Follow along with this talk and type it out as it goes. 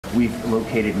We've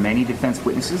located many defense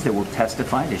witnesses that will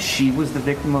testify that she was the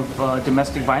victim of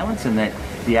domestic violence and that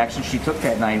the actions she took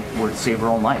that night were to save her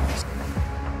own life.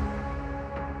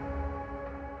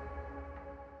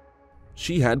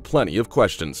 She had plenty of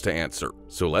questions to answer,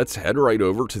 so let's head right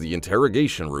over to the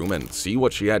interrogation room and see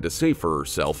what she had to say for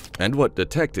herself and what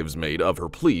detectives made of her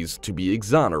pleas to be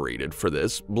exonerated for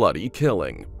this bloody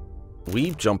killing.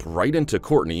 We jump right into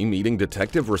Courtney meeting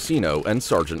Detective Racino and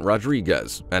Sergeant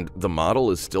Rodriguez, and the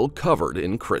model is still covered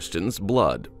in Christian's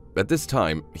blood. At this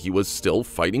time, he was still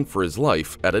fighting for his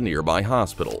life at a nearby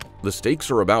hospital. The stakes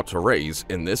are about to raise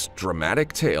in this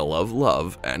dramatic tale of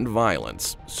love and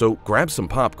violence. So grab some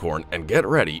popcorn and get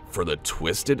ready for the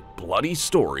twisted, bloody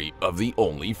story of the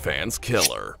OnlyFans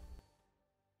killer.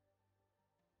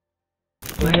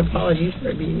 My apologies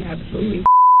for being absolutely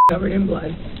covered in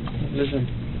blood. Listen,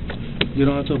 you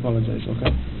don't have to apologize,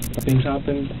 okay? Things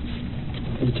happen,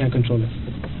 and you can't control it.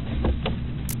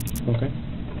 Okay?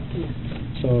 Yeah.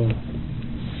 So,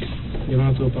 you don't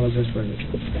have to apologize for it,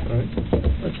 alright?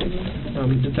 What's your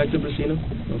name? Detective Racino,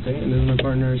 okay? And this is my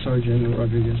partner, Sergeant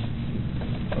Rodriguez,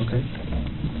 okay?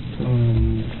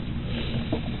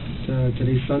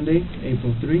 Today's Sunday,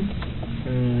 April 3,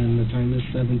 and the time is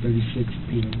 7:36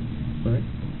 p.m., alright?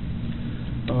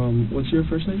 What's your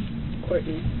first name?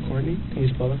 Courtney. Courtney? Can you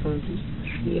spell that for me, please?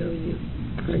 C-O-U-R-T-N-E-Y.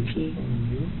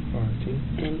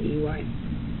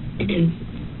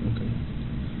 Okay.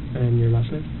 And your last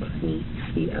name? Clenney,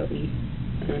 C-L-E-N-N-E-Y.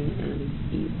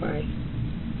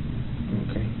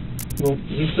 Okay. Well,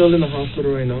 he's still in the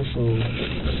hospital right now, so...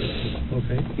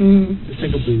 Okay. Just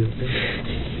take a breather, okay?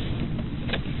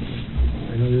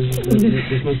 I know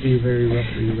this must be very rough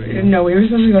for you right now. No, we were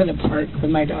supposed to go to the park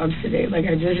with my dogs today. Like,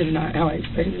 I just is not how I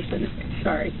expected this to be.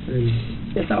 Sorry. Really?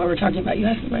 That's not what we're talking about. You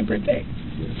asked me my birthday.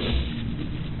 Yes.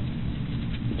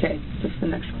 Okay, what's the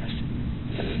next question?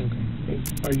 Okay.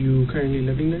 Are you currently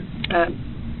living there?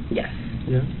 Yes.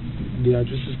 Yeah? The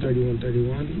address is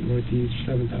 3131 Northeast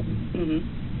 7th Avenue.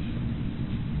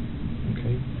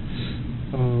 Okay.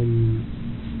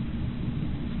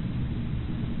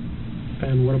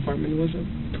 And what apartment was it?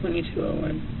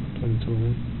 2201.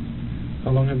 2201.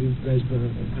 How long have you guys been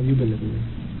living there?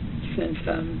 Since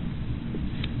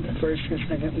the first or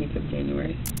second week of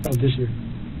January. Oh, this year?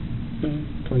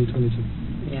 2022.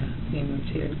 Yeah, we moved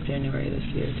here January this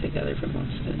year together from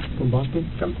Austin. From Boston?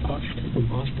 From Austin. From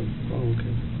Austin. Oh,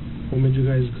 okay. When did you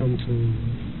guys come to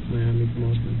Miami from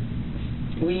Austin?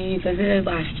 We visited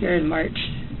last year in March,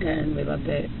 and we loved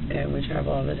it. And we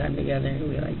travel all the time together.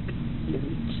 We like the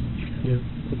beach. Yeah.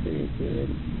 It's really good.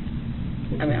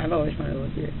 I mean, I've always wanted to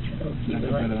live here. So he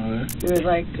was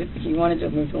like, he wanted to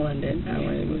move to London. I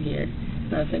wanted to move here.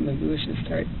 And I was like, maybe we should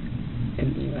start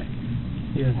in the U.S.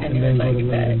 Yeah, and he was like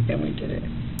that, and we did it.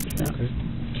 So. Okay.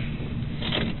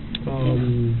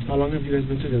 How long have you guys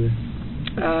been together?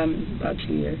 About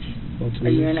 2 years. About 2 years? A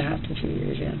year years? and a half to 2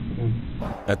 years, yeah.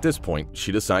 At this point,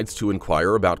 she decides to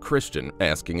inquire about Christian,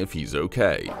 asking if he's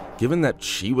okay. Given that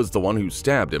she was the one who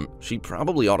stabbed him, she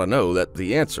probably ought to know that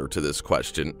the answer to this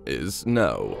question is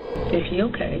no. Is he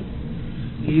okay?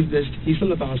 He's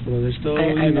still at the hospital. They're still,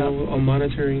 you know,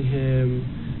 monitoring him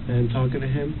and talking to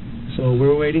him. So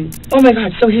we're waiting. Oh my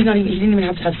God! So he didn't even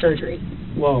have to have surgery.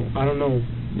 Well, I don't know.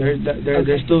 They're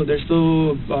still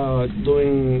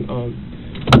doing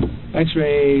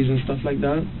X-rays and stuff like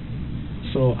that.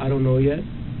 So I don't know yet.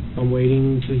 I'm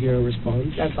waiting to hear a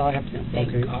response. That's all I have to know.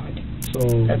 Thank God.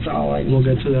 So that's all I need. We'll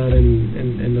get to that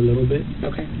in a little bit.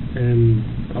 Okay. And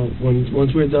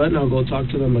once we're done, I'll go talk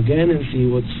to them again and see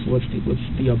what's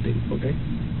the update. Okay.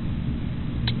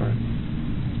 All right.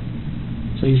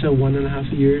 So you said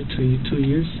 1.5 years to 2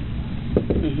 years?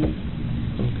 Okay.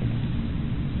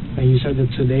 And you said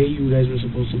that today you guys were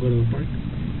supposed to go to the park?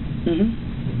 Okay.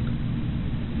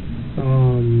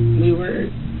 We were,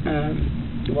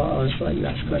 well, I'll just let you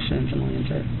ask questions and I'll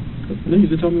answer. No, you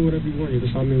can tell me whatever you want. You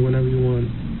can tell me whenever you want.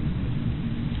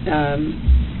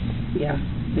 Yeah,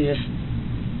 we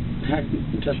had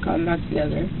just gotten back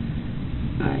together.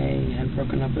 I had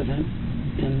broken up with him,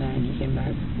 and then he came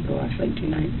back the last, 2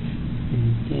 nights.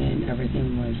 And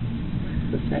everything was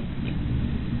perfect.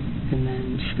 And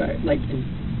then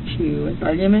into an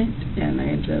argument, and I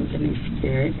ended up getting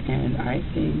scared, and I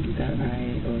think that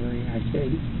I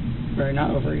overreacted, or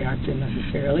not overreacted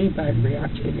necessarily, but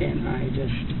reacted, and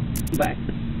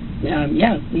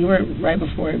yeah, we were right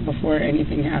before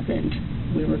anything happened.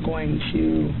 We were going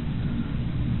to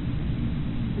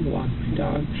walk my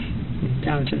dogs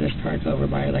down to this park over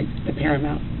by the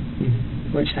Paramount,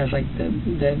 which has the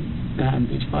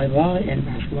beach volleyball and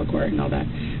basketball court and all that.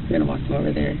 We're gonna walk them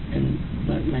over there and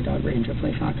let my dog Ranger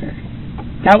play soccer.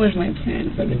 That was my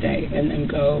plan for the day, and then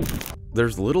go.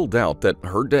 There's little doubt that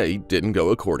her day didn't go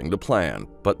according to plan,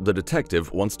 but the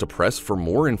detective wants to press for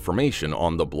more information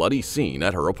on the bloody scene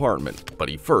at her apartment. But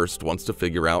he first wants to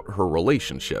figure out her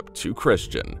relationship to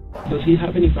Christian. Does he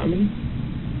have any family?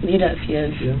 He does. He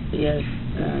has. Yeah. He has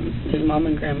his mom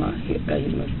and grandma. He's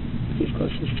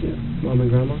closest to. Mom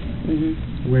and grandma? Mhm.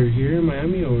 Where, here in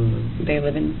Miami, or? They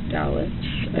live in Dallas.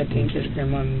 I think his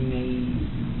grandma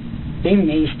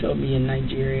may still be in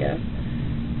Nigeria,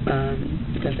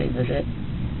 because they visit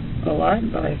a lot,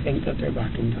 but I think that they're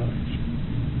back in Dallas.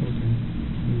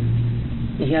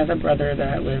 Okay. He has a brother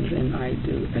that lives in, I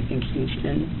think,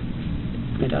 Houston.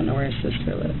 I don't know where his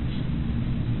sister lives.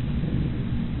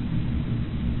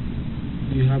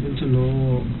 Do you happen to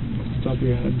know off the top of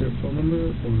your head their phone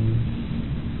number, or?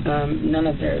 None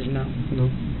of theirs, no. No?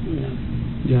 No.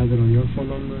 Do you have it on your phone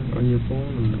number, on your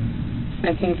phone, or?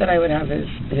 I think that I would have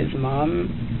his mom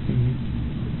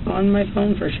on my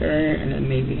phone for sure, and then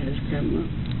maybe his grandma.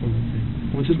 Oh, okay.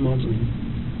 What's his mom's name?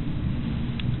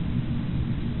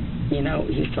 You know,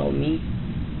 he's told me.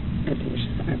 I think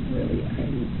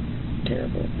I'm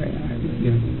terrible right now. I really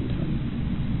didn't tell him.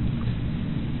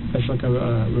 That's like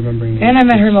remembering. And I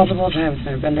met her multiple times, and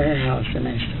I've been to her house, and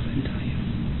I still couldn't tell you.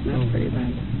 That's pretty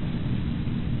bad.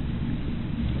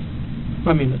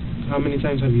 I mean, how many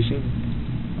times have you seen her?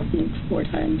 I think 4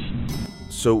 times.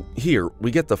 So here,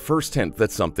 we get the first hint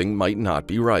that something might not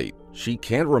be right. She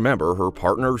can't remember her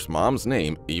partner's mom's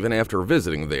name even after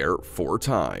visiting there 4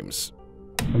 times.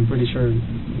 I'm pretty sure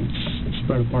it's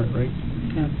spread apart, right?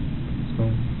 Yeah. So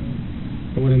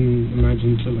I wouldn't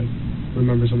imagine to like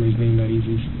remember somebody's name that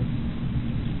easy.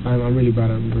 So I'm really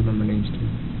bad at remember names too.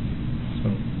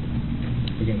 So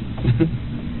again.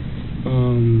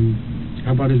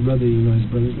 How about his brother? You know his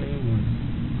brother's name, or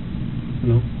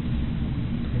no?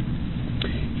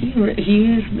 He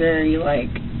is very, like,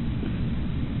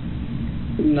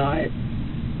 not,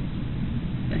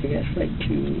 I guess, like,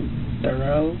 too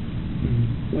thorough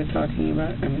with talking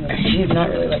about. I mean, like, he's not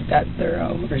really, like, that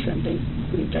thorough or something.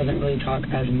 He doesn't really talk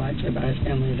as much about his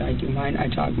family as I do mine. I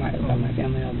talk about my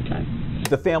family all the time.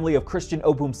 The family of Christian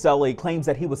Obumseli claims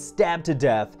that he was stabbed to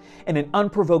death in an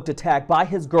unprovoked attack by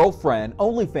his girlfriend,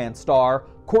 OnlyFans star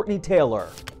Courtney Tailor.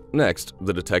 Next,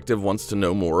 the detective wants to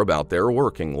know more about their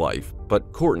working life,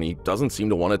 but Courtney doesn't seem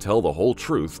to want to tell the whole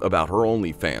truth about her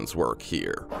OnlyFans work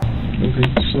here. Okay,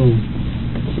 so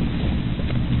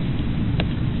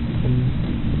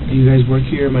do you guys work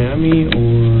here in Miami, or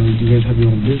do you guys have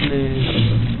your own business?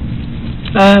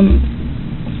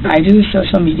 I do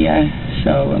social media,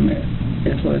 so I'm an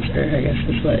influencer, I guess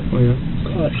is what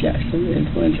call it. Yes, I'm an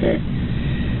influencer.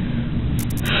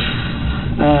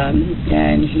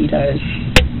 And he does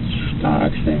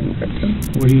stocks and crypto.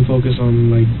 What do you focus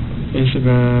on, like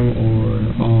Instagram or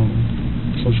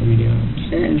social media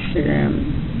apps? Instagram,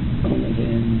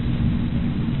 OnlyFans.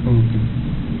 Oh, okay.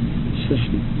 It's just,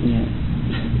 yeah.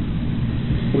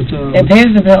 What's it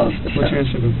pays the bills. What's your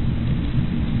Instagram?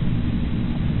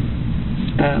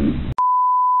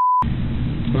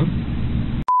 Huh?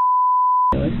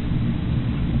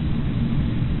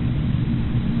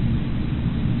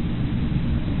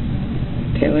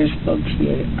 Tailor spelled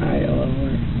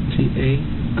T-A-I-L-O-R.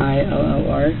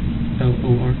 T-A-I-L-L-R.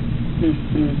 L-O-R.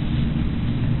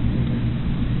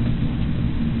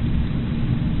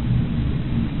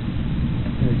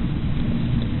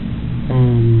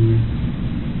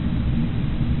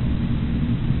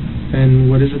 And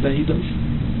what is it that he does?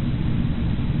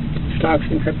 Stocks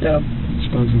and crypto.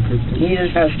 Stocks and crypto. He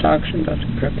just has stocks and does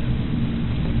crypto.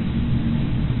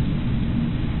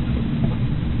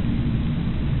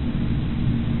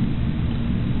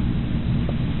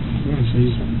 Yeah, so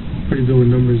he's pretty good with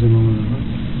numbers and all of that, huh?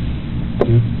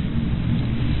 Yeah.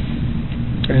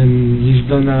 And he's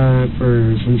done that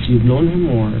since you've known him,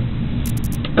 or?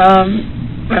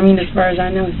 I mean, as far as I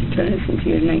know, he's done it since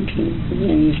he was 19,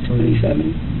 and he's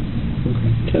 27.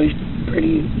 Okay. So he's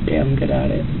pretty damn good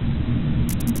at it.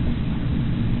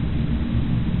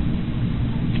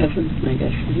 That's, I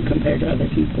guess, compared to other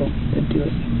people that do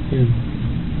it. Yeah.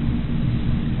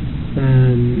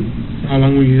 And how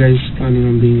long were you guys planning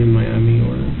on being in Miami,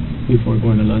 or before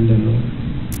going to London, or?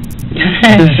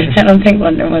 I don't think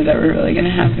London was ever really going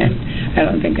to happen. I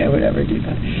don't think I would ever do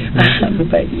that.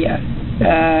 But yeah,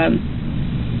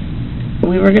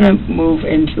 we were going to move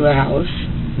into a house.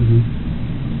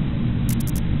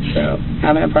 So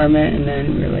have an apartment, and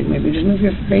then we were like, maybe just move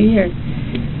here for a year.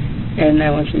 And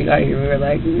then once we got here, we were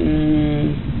like,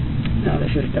 no,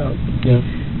 this is dope. Yeah.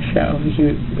 So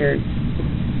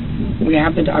we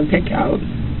have the dog picked out.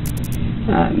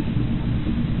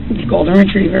 It's golden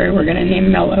retriever. We're gonna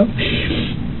name Mello.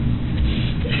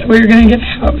 So we were going to get a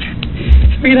house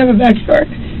so we could have a backyard.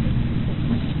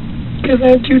 Because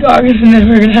I have 2 dogs and then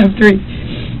we're going to have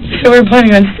 3. So we're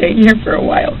planning on staying here for a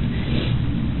while.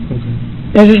 Okay.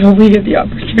 I just hope we get the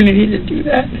opportunity to do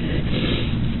that.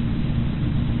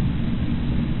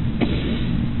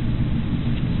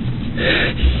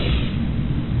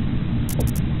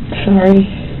 Sorry.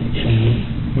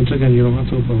 Once again, you don't have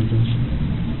to apologize.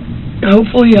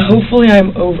 Hopefully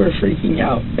I'm over freaking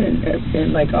out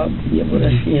and like I'll be able to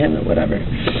see him or whatever.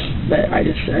 But I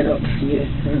don't see it.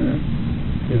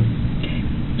 Yeah.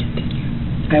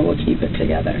 I will keep it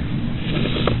together.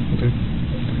 Okay.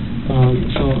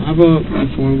 So how about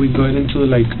before we go into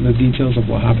like the details of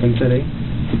what happened today,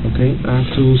 okay, I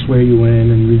have to swear you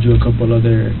in and read you a couple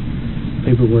other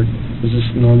paperwork. It's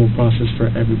just normal process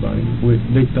for everybody, with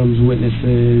victims,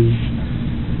 witnesses,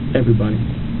 everybody,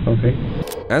 okay?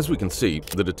 As we can see,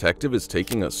 the detective is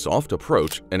taking a soft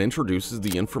approach and introduces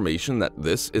the information that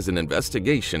this is an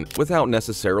investigation without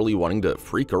necessarily wanting to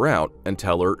freak her out and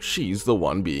tell her she's the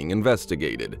one being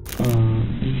investigated. This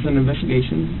is an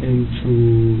investigation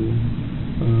into,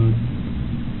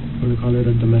 what do they call it,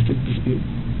 a domestic dispute,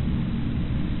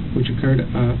 which occurred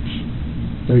at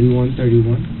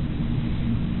 3131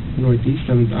 Northeast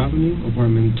 7th Avenue,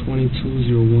 apartment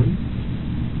 2201.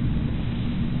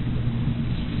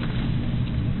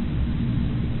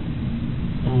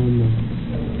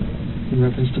 In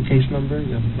reference to case number,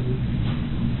 yeah.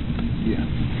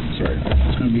 Sorry.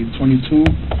 It's going to be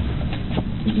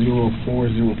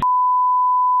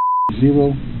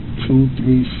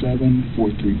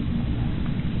 22-0400-23743.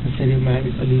 The City of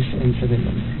Miami Police incident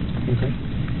number. Okay.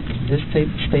 This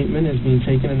statement is being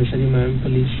taken in the City of Miami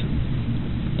Police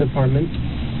Department,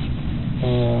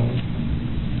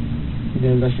 the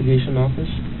investigation office,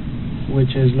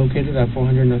 which is located at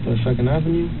 400 Northwest 2nd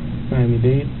Avenue,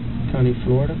 Miami-Dade County,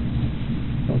 Florida.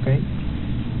 Okay.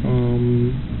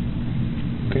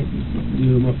 Okay. Do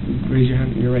you raise your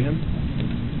hand, your right hand?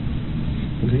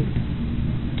 Okay.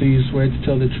 Do you swear to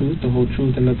tell the truth, the whole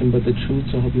truth, and nothing but the truth,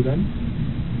 so help you God?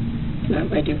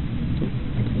 I do. Okay.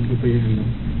 You can put your hand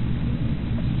down.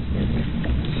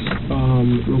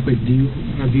 Real quick,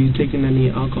 have you taken any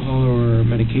alcohol or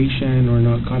medication or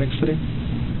narcotics today?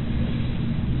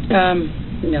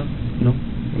 No. No?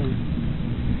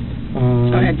 I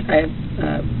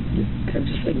have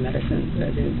just like medicine that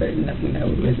I do, but nothing that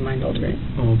is mind altering.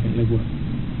 Oh, okay. Like what?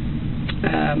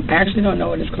 I actually don't know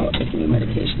what it's called. It's a new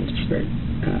medication just for.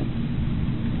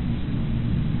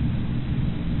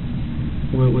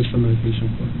 What's the medication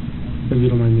for? If you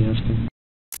don't mind me asking.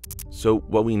 So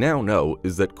what we now know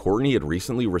is that Courtney had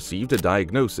recently received a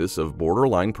diagnosis of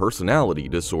borderline personality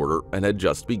disorder and had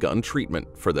just begun treatment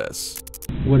for this.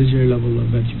 What is your level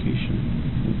of education?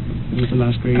 Was it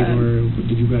last grade or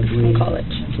did you graduate? From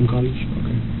college. From college?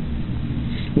 Okay.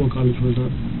 What college was that?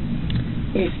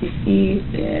 ACC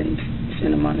and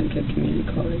Santa Monica Community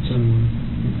College. Santa Monica.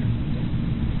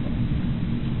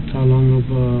 Okay. How long of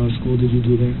school did you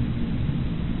do there?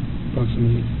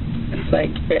 Approximately. It's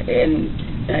like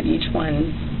at each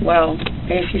one, well,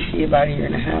 ACC about 1.5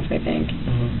 years, I think.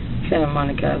 Santa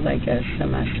Monica like a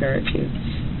semester or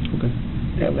 2. Okay.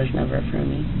 It was never for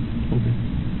me. Okay.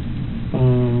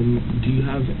 Do you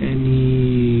have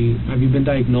you been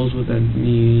diagnosed with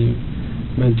any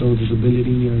mental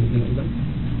disability or anything like that?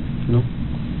 No?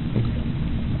 Okay.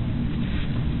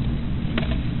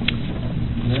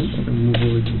 Alright, I'm going to move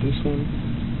over to this one.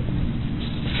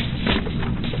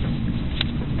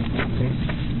 Okay.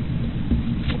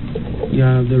 You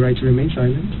have the right to remain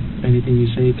silent. Anything you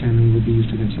say can and will be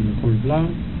used against you in the court of law.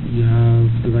 You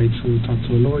have the right to talk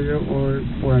to a lawyer or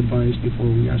for advice before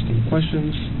we ask any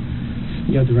questions.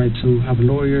 You have the right to have a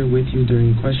lawyer with you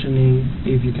during questioning.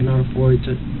 If you cannot afford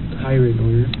to hire a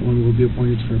lawyer, one will be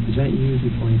appointed to represent you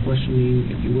before any questioning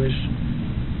if you wish.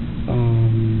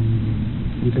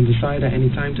 You can decide at any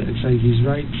time to exercise these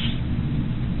rights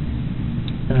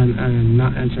and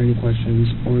not answer any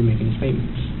questions or make any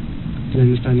statements. Do you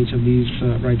understand each of these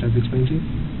rights I've explained to you?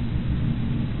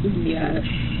 Yes.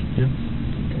 Yeah.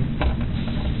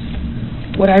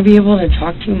 Would I be able to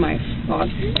talk to my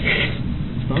father?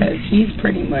 Because he's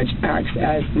pretty much acts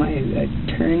as my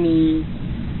attorney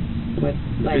with,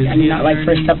 like, I mean, not like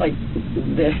for stuff like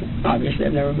this. Obviously,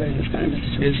 I've never been in this kind of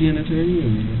situation. Is he an attorney?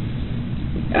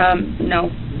 No.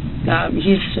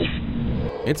 He's just...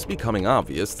 It's becoming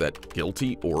obvious that,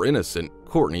 guilty or innocent,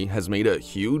 Courtney has made a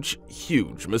huge,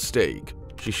 huge mistake.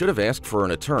 She should have asked for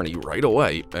an attorney right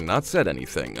away and not said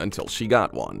anything until she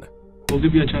got one. We'll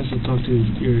give you a chance to talk to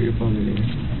your father later.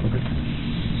 Okay.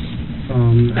 I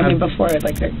mean, before I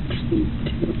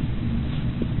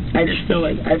just feel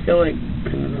like, I don't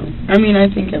know. I I mean,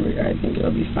 I think it'll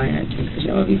be fine. I think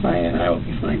Christian will be fine, and I will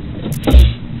be fine.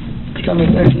 So, I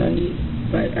mean, there's no need.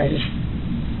 But I just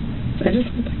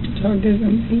would like to talk to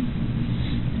somebody.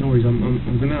 No worries. I'm gonna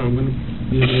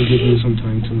be able to give you some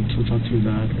time to talk to your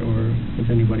dad or with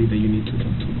anybody that you need to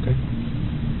talk to. Okay.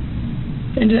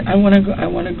 And I want to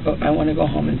go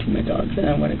home and see my dogs, and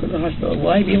I want to go to the hospital.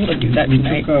 Will I be able to do that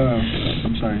tonight?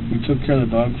 We took care of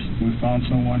the dogs. We found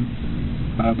someone.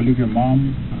 I believe your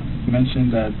mom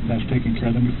mentioned that's taken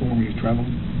care of them before when you traveled.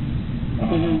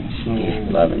 So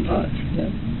love and thoughts.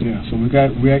 Yeah. So we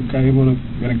got able to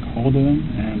get a hold of them,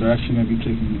 and they're actually gonna be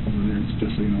taken over there.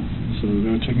 Just so you know. So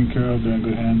they're taken care of. They're in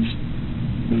good hands.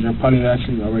 They're probably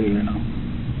actually already there now.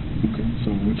 Okay.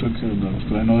 So we took care of those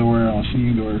because I know they were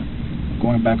seeing they were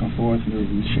going back and forth, and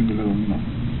we seemed a little, you know.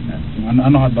 I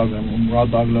know how dogs are. We're all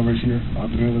dog lovers here. All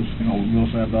three of us, you know, we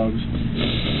also have dogs.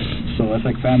 So that's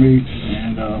like family,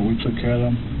 and we took care of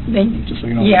them. Just so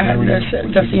you know. Yeah,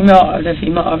 the female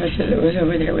officer that was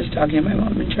over there was talking to my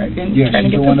mom and trying to get the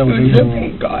food.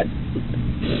 Thank God.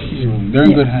 So they're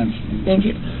in good hands. Thank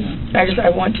you.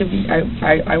 I want to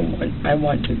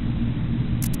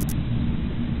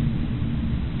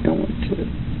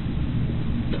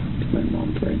my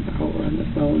mom for an hour on the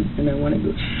phone, and I want to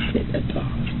go sit at the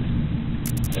hospital.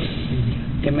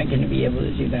 Am I going to be able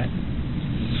to do that?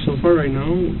 So far right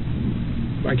now,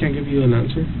 I can't give you an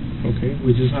answer. Okay,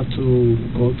 we just have to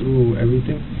go through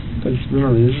everything. Because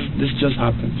remember, this just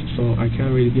happened, so I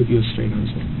can't really give you a straight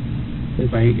answer.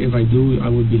 If I do, I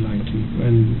would be lying to you,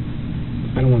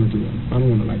 and I don't want to do that. I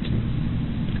don't want to lie to you.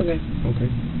 Okay.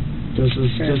 Okay. Just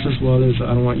as well as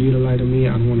I don't want you to lie to me.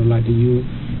 I don't want to lie to you.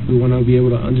 We want to be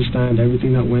able to understand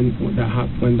everything that went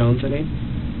down today,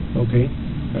 okay?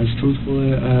 As truthful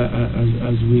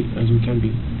as we can be,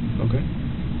 okay?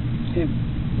 Yeah.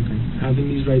 Okay.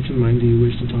 Having these rights in mind, do you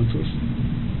wish to talk to us?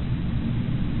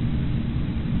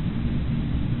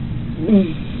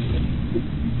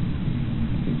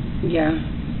 Yeah.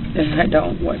 If I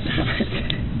don't, what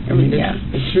happens? I mean, yeah.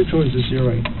 It's your choice. It's your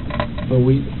right. But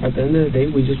at the end of the day,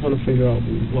 we just want to figure out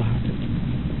what happened,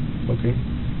 okay?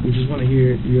 We just want to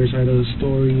hear your side of the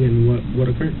story and what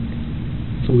occurred,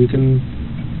 so we can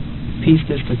piece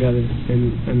this together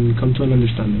and come to an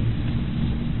understanding.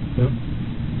 Yeah.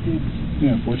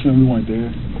 Yeah. Fortunately, we weren't there.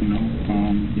 You know,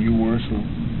 you were, so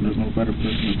there's no better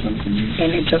person to tell than you. And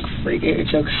it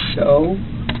took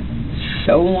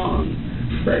so long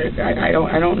for I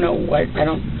don't know what I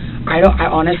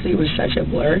honestly, it was such a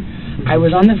blur. I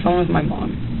was on the phone with my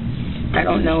mom. I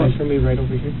don't know. For me, right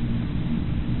over here.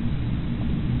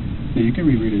 Yeah, you can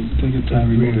reread it. Take your time,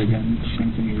 reread it again.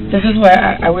 Same thing you read. This is why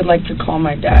I would like to call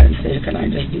my dad and say, can I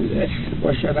just do this?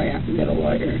 Or should I have to get a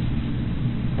lawyer?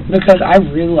 Because I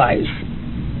realized,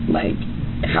 like,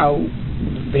 how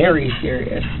very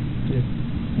serious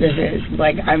this is.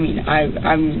 Like, I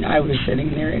was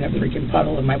sitting there in a freaking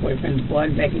puddle of my boyfriend's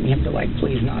blood begging him to, like,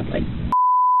 please not, like,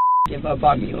 give up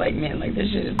on me. Like, man, like, this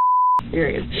shit is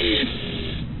serious.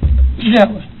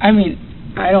 So,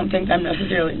 I don't think I'm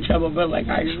necessarily in trouble, but like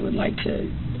I just would like to.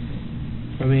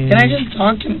 Can I just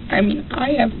talk to him?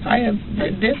 I have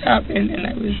this happened, and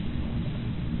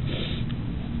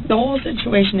the whole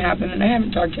situation happened, and I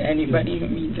haven't talked to anybody who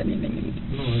means anything to me.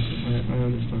 No, I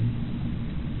understand.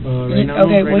 Right now.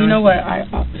 Okay, right well, you know what?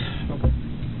 Okay.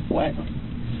 What?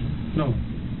 No,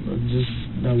 just.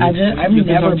 I've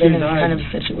never been in this kind of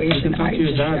situation. You can talk to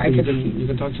your dad. You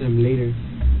can talk to him later,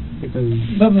 because.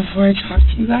 But before I talk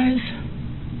to you guys.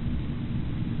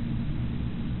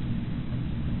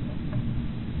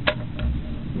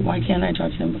 Why can't I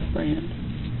talk to him beforehand?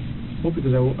 Well,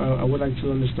 because I would like to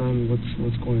understand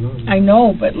what's going on. I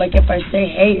know, but like if I say,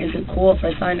 hey, is it cool if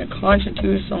I sign a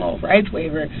constitutional rights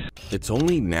waiver? It's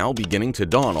only now beginning to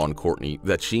dawn on Courtney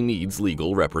that she needs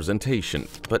legal representation,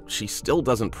 but she still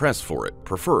doesn't press for it,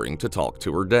 preferring to talk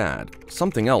to her dad.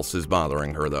 Something else is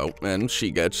bothering her though, and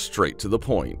she gets straight to the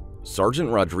point.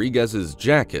 Sergeant Rodriguez's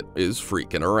jacket is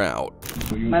freaking her out.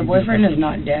 My boyfriend is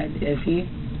not dead, is he?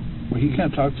 Well, he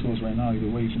can't talk to us right now either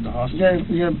way. He's in the hospital.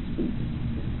 Your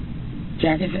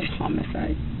jacket says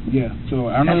homicide. Yeah,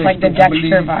 so I don't know. That's like the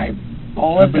Dexter vibe.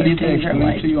 All of those things are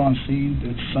like. I believe they explained to you on scene.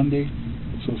 It's Sunday,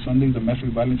 so Sunday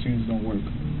domestic violence units don't work.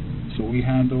 So we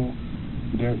handle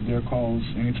their calls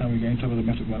anytime we get into the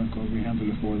domestic violence calls. We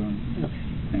handle it for them,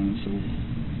 and so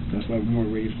that's why we were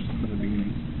raised from the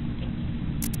beginning.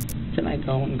 Can I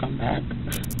go and come back?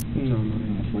 No,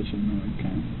 unfortunately, no, I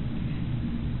can't.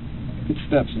 It's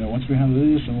steps, you know. Once we handle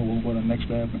this, and we'll go to the next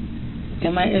step. And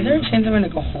is there a chance I'm going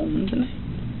to go home tonight?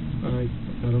 I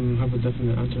don't have a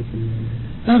definite answer for you.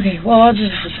 Okay, well, I'll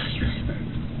just tell you.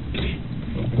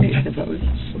 Okay. So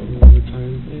the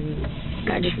time is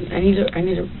I need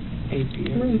to.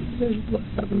 There's blood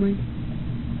up in my.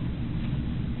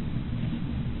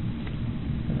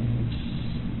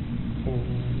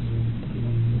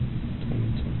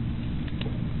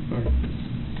 Alright.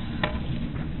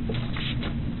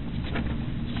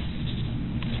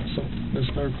 So, let's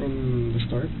start from the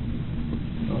start.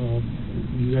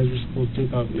 You guys were supposed to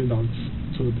take out your dogs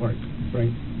to the park,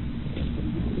 right?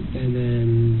 And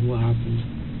then what happened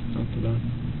after that?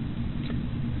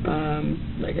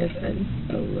 Like I said,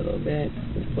 a little bit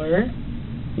blur.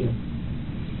 Yeah.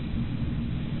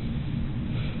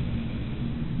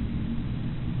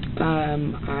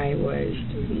 I was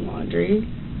doing laundry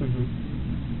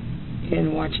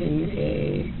and watching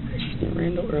a Christina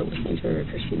Randall, or listening to a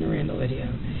Christina Randall video,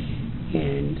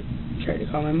 and tried to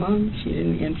call my mom. She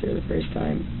didn't answer the first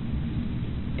time,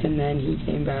 and then he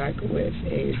came back with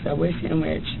a Subway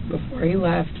sandwich. Before he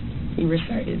left, he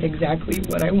recited exactly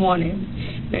what I wanted.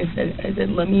 And I said,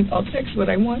 I'll text what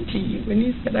I want to you. And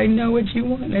he said, I know what you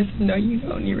want. And I said, no, you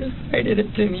don't. He recited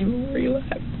it to me before he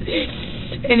left.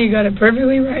 And he got it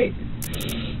perfectly right.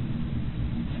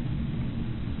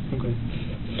 Okay.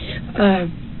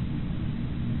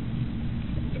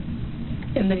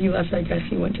 And then he left. I guess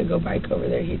he went to go bike over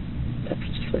there. That's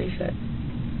just what he said.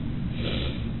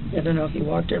 I don't know if he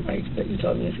walked or biked, but he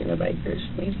told me he's going to bike or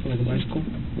something. Like a bicycle?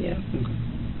 Yeah. Okay.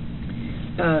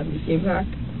 He came back,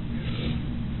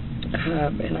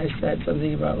 and I said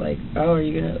something about, like, oh, are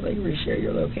you going to, like, reshare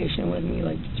your location with me?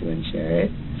 Like, did you want to share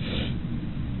it?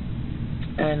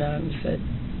 And he said,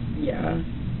 yeah,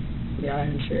 I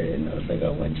shared it. And I was like,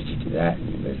 oh, when did you do that? And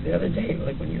he goes, the other day,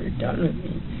 like, when you were done with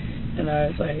me. And I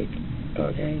was like,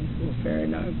 okay, well, fair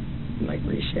enough. And, like,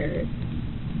 reshare it.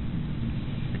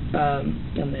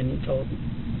 And then he told,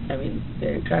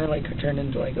 they kind of, like, turned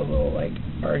into, like, a little, like,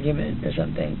 argument or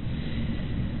something.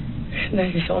 And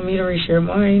then he told me to reshare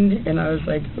mine, and I was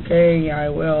like, okay, yeah, I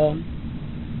will.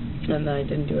 And then I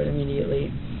didn't do it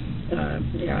immediately.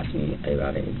 He asked me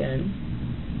about it again.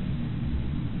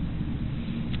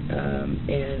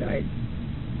 And I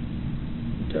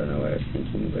don't know what I was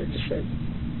thinking, but it just said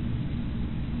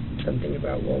something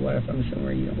about, well, what if I'm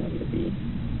somewhere you don't want me to be?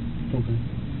 Okay.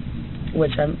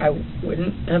 Which I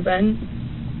wouldn't have been.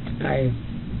 I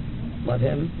love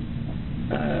him.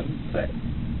 But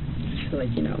just like,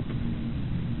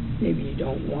 maybe you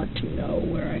don't want to know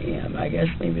where I am. I guess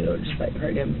maybe it'll just like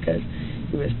hurt him because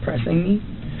he was pressing me.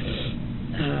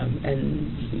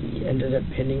 And he ended up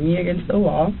pinning me against the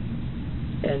wall.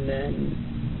 And then,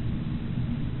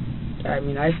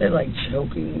 I said like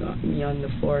choking me on the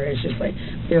floor. It's just like,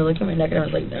 they were looking at my neck and I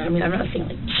was like, I'm not saying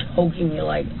like choking me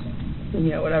like,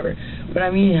 whatever.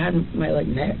 But he had my like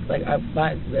neck, like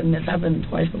and this happened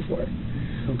twice before,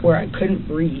 okay, where I couldn't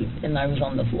breathe and I was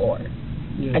on the floor.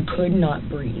 Yeah. I could not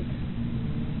breathe.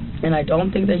 And I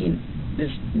don't think that he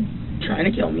is trying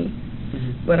to kill me,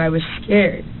 but I was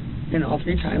scared. And all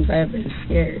 3 times I have been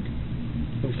scared.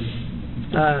 Okay.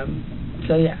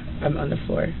 So yeah, I'm on the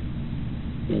floor.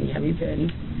 And he had me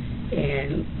pinned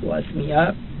and lets me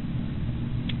up.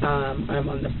 I'm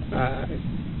on the,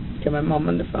 get my mom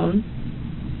on the phone.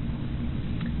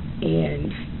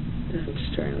 And I'm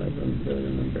just trying to really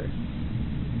remember.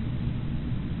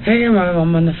 Hey, I'm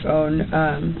on the phone,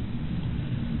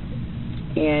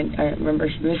 and I remember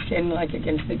she was standing like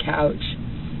against the couch,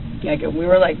 like we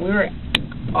were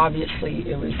obviously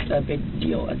it was a big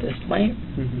deal at this point.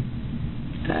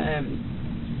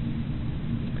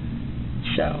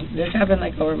 So this happened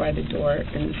like over by the door,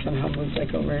 and somehow moved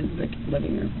like over into the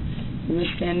living room. He was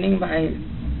standing by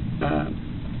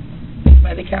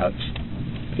the couch,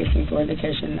 facing toward the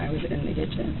kitchen. I was in the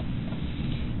kitchen.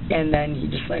 And then he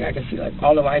just like, I could see like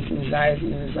all the whites in his eyes,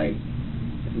 and he was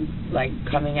like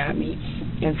coming at me.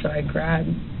 And so I grabbed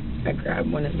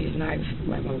one of these knives.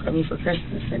 My mom got me for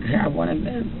Christmas. I grabbed one of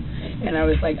them, and I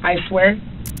was like, I swear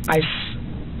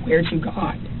to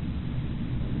God.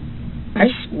 I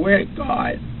swear to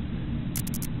God.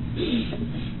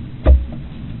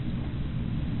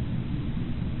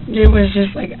 It was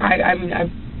just like, I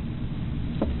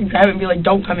grab it and be like,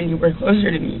 don't come anywhere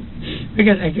closer to me.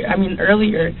 Because,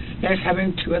 earlier, and it's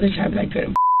happened 2 other times, I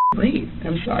couldn't breathe.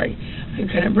 I'm sorry. I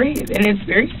couldn't breathe. And it's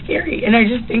very scary. And I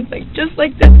just think, like, just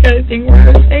like this kind of thing where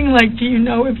I was saying, like, do you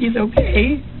know if he's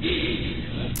okay?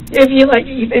 If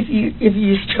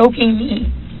he's choking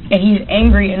me and he's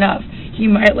angry enough, he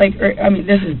might, like,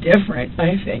 this is different,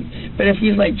 I think. But if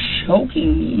he's, like,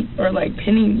 choking me or, like,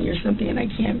 pinning me or something and I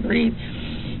can't breathe,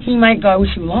 he might go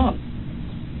too long.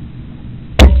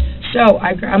 So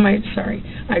I grab a knife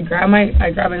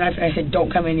and I said, don't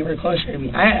come anywhere closer to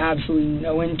me. I had absolutely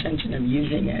no intention of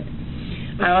using it.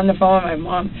 I'm on the phone with my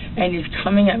mom, and he's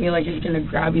coming at me like he's gonna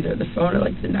grab either the phone or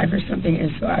like the knife or something.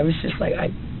 And so I was just like, I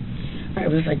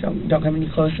was like, don't come any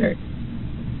closer.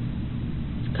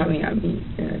 Coming at me,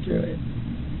 and I threw it.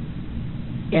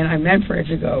 And I meant for it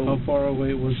to go. How far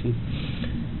away was he?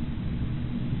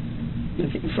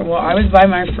 Well, I was by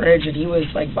my fridge, and he was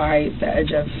like by the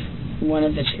edge of one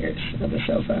of the chairs of the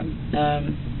sofa.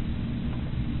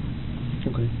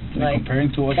 Okay. Like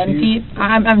comparing to what 10 feet.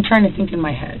 I'm trying to think in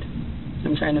my head.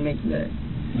 I'm trying to make the.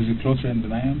 Was he closer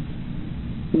than I am?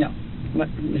 No, but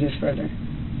he was further.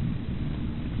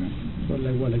 So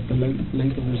like what? Like the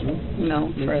length of this room?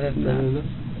 No, further than that.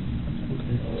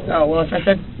 Okay. Oh well, if I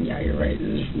said yeah, you're right. It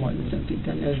was more than 10 feet.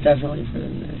 Then it was definitely further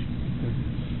than this.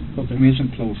 Okay. I mean, it's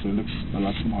in close, so it looks a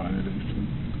lot smaller than it is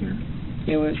here.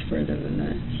 It was further than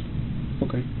this.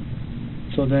 Okay.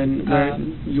 So then,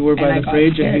 you were by the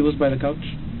fridge and he was by the couch?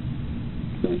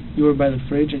 You were by the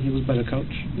fridge and he was by the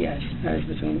couch? Yes, I was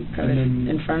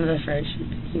in front of the fridge.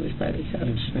 He was by the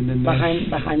couch. Yes. And then behind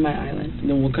my island.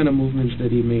 Then what kind of movements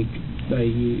did he make that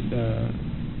he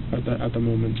at the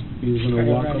moment? He was gonna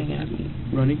walk running up? At me.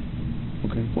 Running?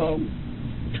 Okay. Well,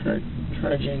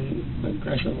 charging,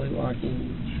 aggressively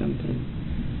walking, something.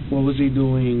 What was he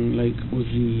doing? Like, was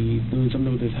he doing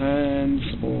something with his hands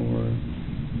or?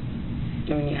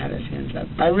 I mean, he had his hands up.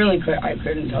 I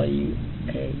couldn't tell you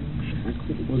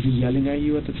exactly. Was he yelling at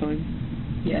you at the time?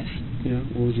 Yes. Yeah.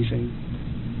 What was he saying?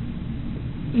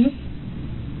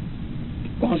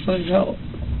 Well, I'm supposed to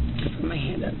put my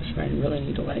hand up, so I really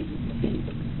need to think.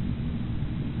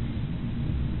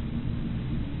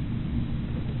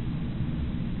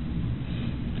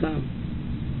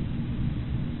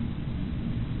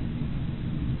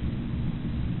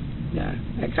 Yeah,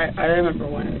 I remember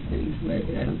one of the things, but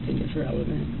I don't think it's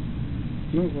relevant.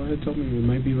 No, go ahead, tell me. It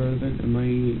might be relevant. It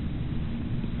might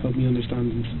help me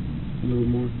understand this a little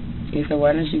more. He said,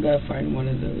 why don't you go find one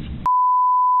of those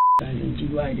guys and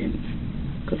do I didn't?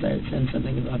 Because I had said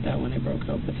something about that when I broke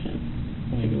up with him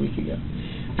like a week ago.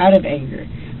 Out of anger.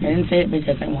 I didn't say it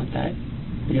because I want that,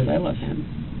 because I love him.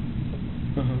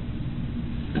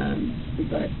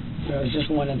 But that was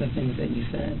just one of the things that you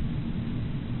said.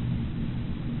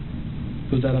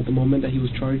 Was that at the moment that he was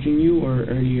charging you or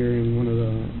earlier in one of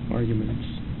the arguments?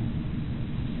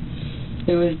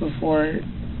 It was before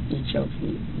he choked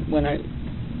me.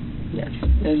 Yes,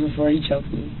 it was before he choked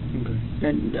me. Okay.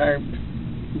 Or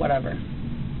whatever.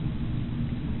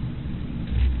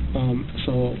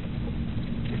 So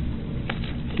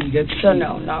he gets... So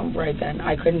no, not right then.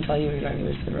 I couldn't tell you exactly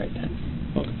what he said right then.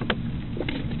 Okay.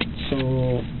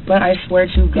 So... But I swear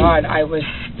to God, I was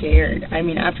scared. I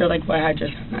mean, after like what I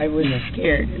was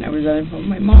scared, and I was on the phone with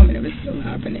my mom, and it was still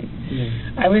happening. Yeah.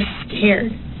 I was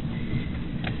scared.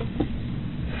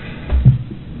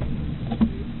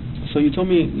 So you told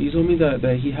me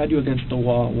that he had you against the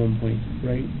wall at one point,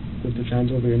 right? With his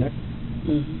hands over your neck.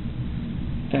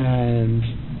 Mm-hmm. And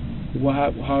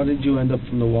how did you end up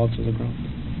from the wall to the ground?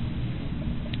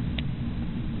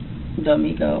 Let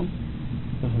me go.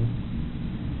 Uh-huh.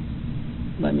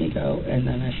 Let me go, and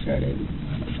then I started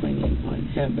swinging on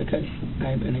him because I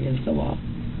had been against the wall.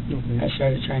 Okay. I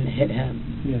started trying to hit him.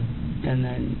 Yeah. And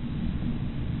then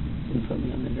he put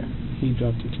me on the ground. He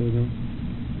dropped you to the ground.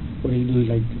 What did he do?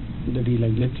 Did he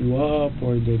lift you up,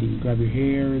 or did he grab your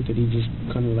hair? Did he just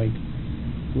kind of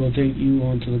rotate you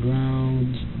onto the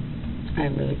ground? I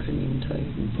really couldn't even tell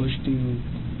you. He pushed you.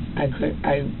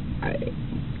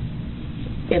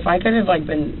 If I could have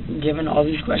been given all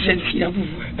these questions, before,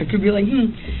 I could be like,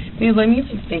 maybe let me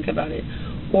think about it.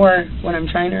 Or when I'm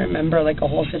trying to remember a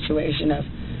whole situation of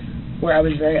where I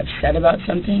was very upset about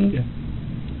something,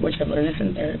 which I've learned this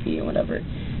in therapy and whatever.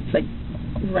 It's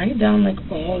write down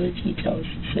all the details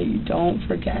so you don't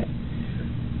forget.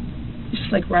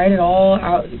 Just write it all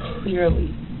out clearly,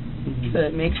 so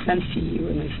that it makes sense to you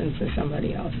and makes sense to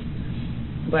somebody else.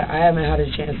 But I haven't had a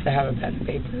chance to have a pen and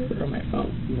paper or my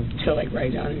phone to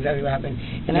write down exactly what happened,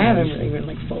 and I haven't really even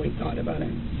fully thought about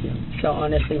it. Yeah. So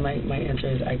honestly, my answer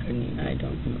is I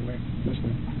don't remember. That's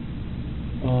fine.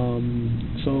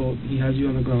 So he has you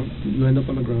on the ground. You end up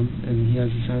on the ground, and he has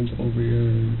his hands over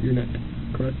your neck.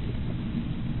 Correct?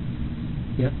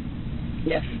 Yeah.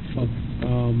 Yes. Okay.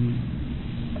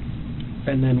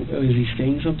 And then is he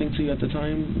saying something to you at the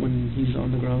time when he's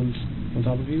on the ground on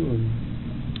top of you, or?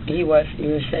 He was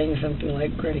saying something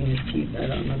like gritting his teeth. I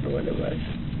don't remember what it was.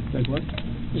 Like what?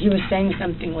 He was saying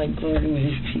something like gritting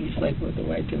his teeth, with the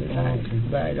white of his eyes, okay.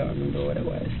 but I don't remember what it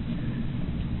was.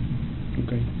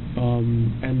 Okay.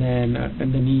 And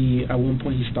then he at one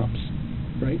point he stops,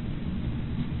 right?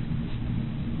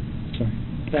 Sorry.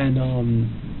 And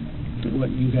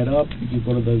What, you get up, you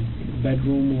go to the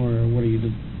bedroom, or what do you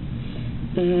do?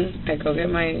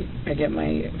 I get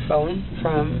my phone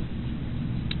from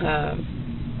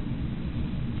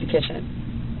the kitchen.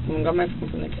 When I got my phone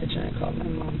from the kitchen, I called my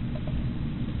mom.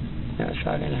 I was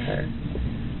talking to her,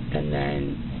 and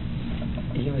then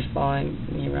he was following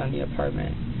me around the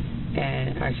apartment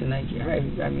and acting like,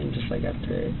 I mean, just like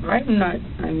after,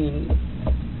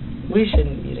 we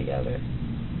shouldn't be together.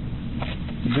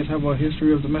 You guys have a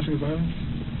history of domestic violence?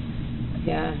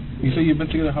 Yeah. You say you've been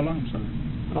together how long, sorry?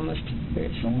 Almost 2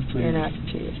 years. Almost 2 years. 1.5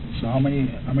 to 2 years. So how many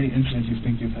incidents you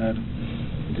think you've had?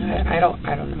 I don't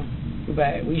know,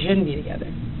 but we shouldn't be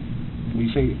together. Will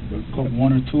you say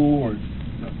 1 or 2, or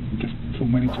just too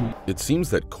many too? It seems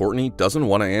that Courtney doesn't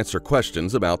want to answer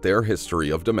questions about their history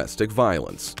of domestic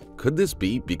violence. Could this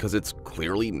be because it's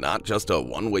clearly not just a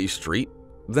one-way street?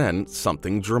 Then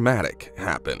something dramatic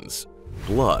happens.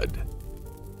 Blood.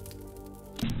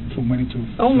 Too many too.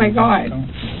 Oh my God.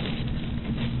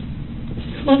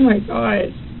 Oh my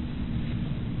God.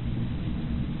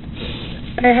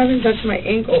 I haven't touched my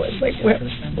ankle. It's like wet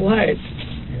blood.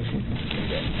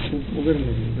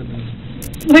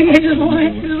 Like I just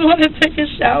want to take a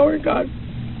shower, God.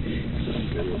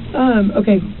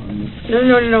 Okay.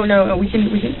 No. We can.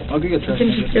 I'll get you a test.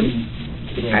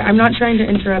 I'm not trying to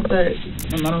interrupt the.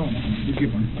 No. You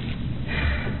keep on.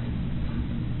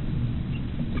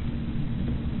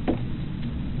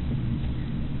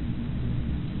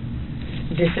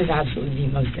 This is absolutely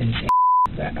the most insane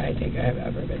that I think I've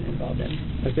ever been involved in.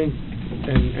 I think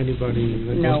anybody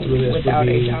that No, goes through this without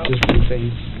would be a doubt. just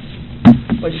insane.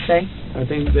 What'd you say? I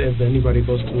think that if anybody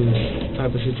goes through this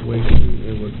type of situation,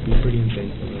 it would be pretty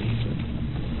insane for them.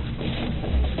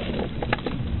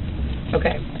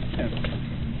 Okay.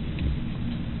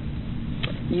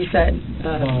 You said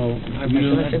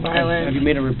domestic violence. Have you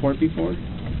made a report before?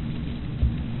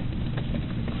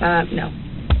 No.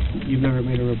 You've never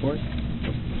made a report?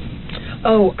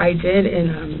 Oh, I did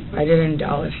in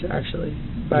Dallas actually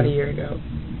about a year ago,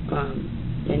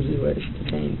 and he was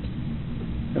detained.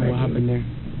 And what happened there?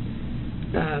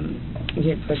 He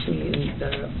had pushed me in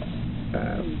the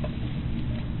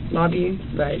lobby,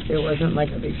 but it wasn't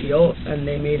like a big deal, and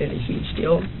they made it a huge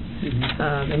deal.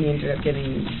 And he ended up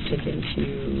getting taken to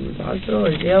the hospital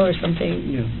or jail or something.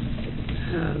 Yeah.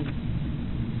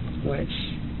 Which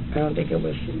I don't think it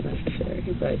was necessary,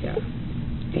 but yeah,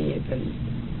 he had been.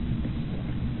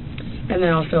 And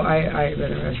then also I had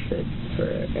been arrested for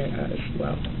as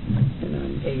well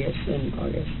in Vegas in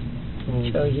August.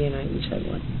 Oh. So he and I each had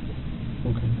one.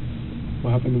 Okay.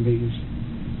 What happened in Vegas?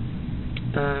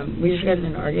 We just got in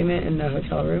an argument in the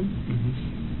hotel room,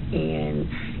 and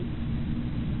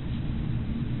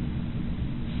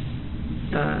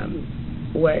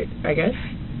what I guess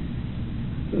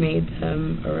made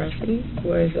them arrest me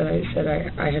was that I said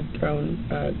I had thrown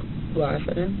a glass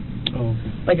at him. Oh,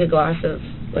 okay. Like a glass of,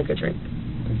 like a drink.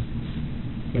 Okay.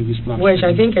 Like you splashed. Which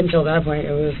I think until that point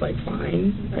it was like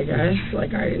fine, I guess.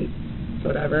 Like I didn't,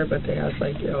 whatever, but they asked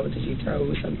like, did you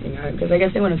throw something at him? Because I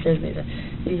guess they went upstairs and they said,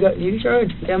 did you throw a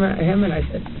drink at him? And I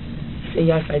said,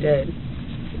 yes, I did.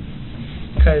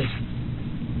 Because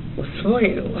what's the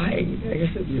point? Like, I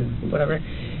guess it's whatever.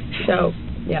 So,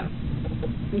 yeah.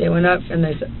 They went up and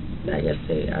they said, I guess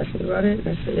they asked me about it, and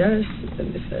I said yes.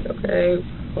 And they said, okay,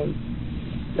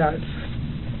 that's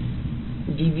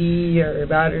DV or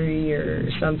battery or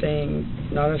something,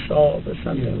 not assault or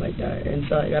something like that. And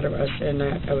so I got arrested and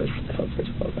I was held for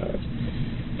 12 hours.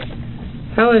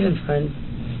 That wasn't fun.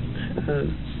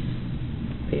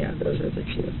 But yeah, those are the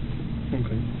two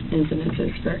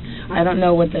incidences for. I don't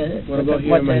know what the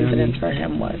incident for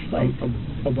him was like.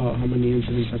 About how many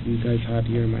incidents have you guys had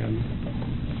here in Miami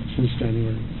since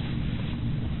January?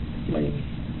 What do you mean?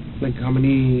 Like how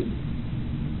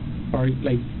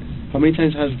many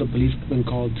times has the police been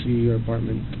called to your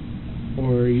apartment,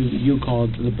 or you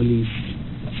called the police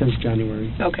since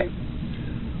January? Okay.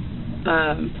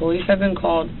 Police have been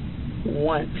called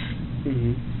once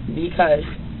because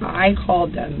I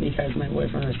called them because my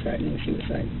boyfriend was threatening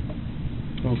suicide.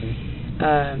 Okay.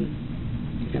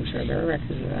 I'm sure there are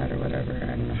records of that or whatever.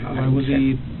 I don't know how. Why was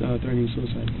he threatening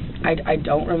suicide? I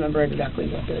don't remember exactly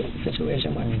what the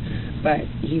situation was, but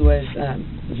he was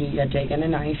he had taken a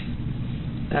knife.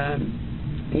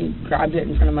 He grabbed it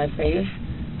in front of my face,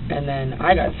 and then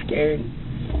I got scared,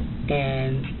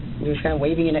 and he was kind of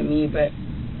waving it at me, but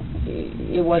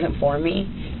it wasn't for me.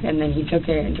 And then he took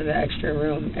it into the extra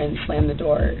room and slammed the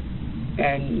door.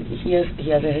 And he has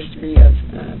a history of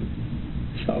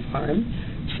self-harm,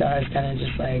 so I was kind of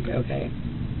just like, okay,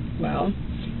 well,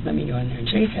 let me go in there and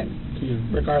chase him,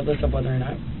 regardless of whether or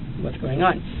not what's going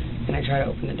on. And I tried to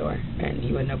open the door, and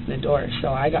he wouldn't open the door. So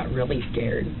I got really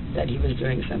scared that he was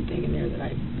doing something in there that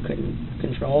I couldn't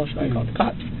control, so I called the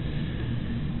cops.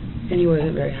 And he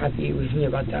wasn't very happy with me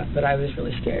about that, but I was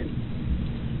really scared.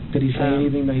 Did he say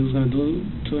anything that he was going to do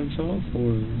to himself,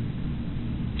 or?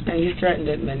 And he's threatened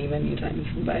it many, many times,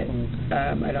 but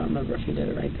I don't remember if he did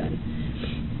it right then.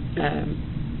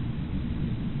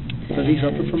 Does he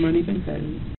suffer from anything?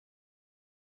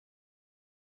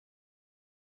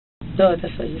 No,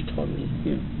 that's what he's told me.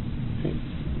 Yeah. Right.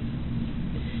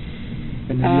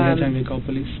 And then the other time they called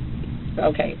police?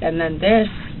 Okay, and then this,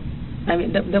 I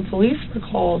mean, the police were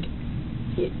called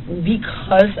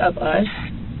because of us,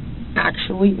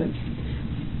 actually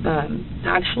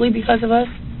because of us,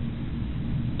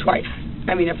 twice.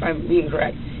 I mean, if I'm being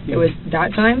correct. It was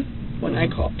that time when I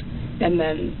called, and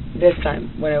then this time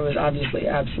when it was obviously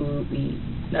absolutely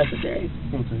necessary.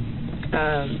 Okay.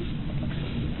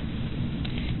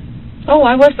 Oh,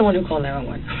 I was the one who called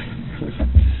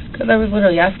 911. Because I was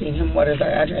literally asking him, what is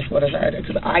our address, what is our address?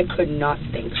 Because I could not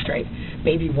think straight.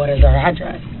 Baby, what is our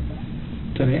address?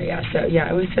 Today? Okay,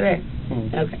 it was today. Oh.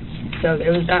 Okay, so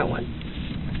there was that one.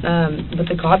 But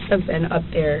the cops have been up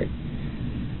there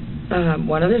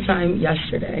one other time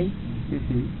yesterday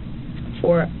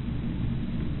for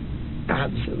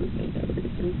absolutely no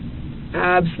reason.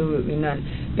 Absolutely none.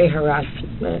 They harassed,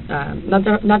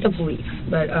 not the police,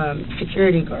 but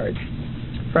security guards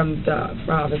from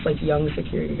office, like young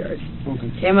security guards.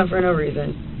 Okay. Came up for no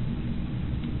reason.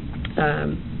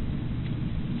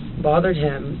 Bothered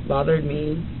him, bothered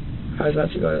me. I was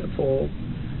about to go to the pool.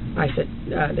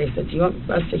 They said, do you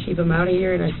want us to keep him out of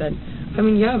here? And I said, I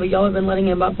mean, yeah, but y'all have been letting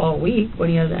him up all week when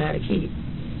he hasn't had a key.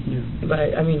 Yeah.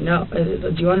 But, I mean, no.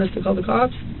 Do you want us to call the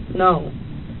cops? No.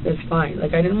 It's fine.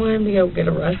 Like, I didn't want him to get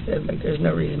arrested. Like, there's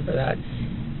no reason for that.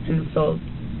 And so,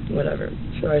 whatever.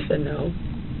 So I said no.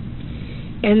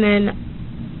 And then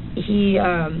he,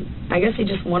 I guess he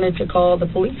just wanted to call the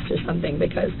police or something,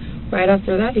 because right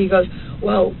after that he goes,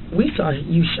 well, we saw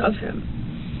you shove him.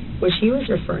 Which he was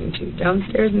referring to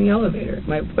downstairs in the elevator.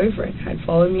 My boyfriend had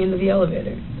followed me into the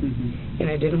elevator, and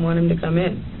I didn't want him to come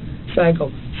in. So I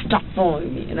go, stop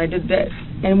following me, and I did this.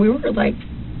 And we were like,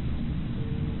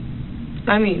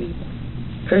 I mean,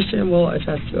 Christian will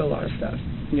attest to a lot of stuff.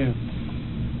 Yeah.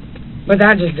 But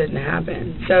that just didn't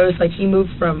happen. So it was like he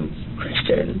moved from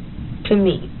Christian to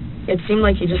me. It seemed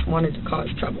like he just wanted to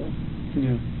cause trouble.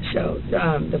 Yeah. So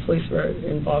the police were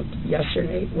involved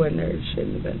yesterday when there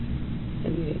shouldn't have been.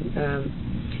 And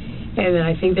then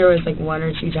I think there was like one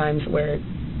or two times where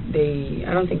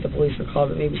I don't think the police were called,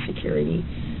 but maybe security,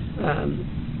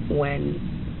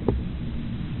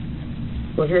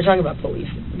 well, if you're talking about police,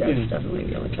 that's definitely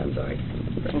the only times I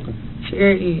can remember. Okay.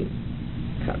 Security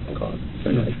have been called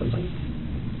for noise complaints,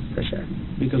 for sure.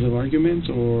 Because of arguments,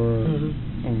 or?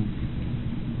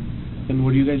 And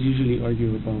what do you guys usually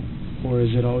argue about? Or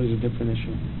is it always a different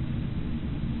issue?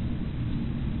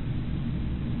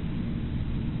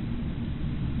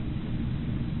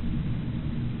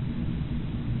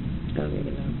 I don't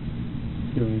even know.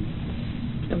 You know,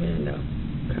 I mean, no,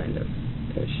 kind of,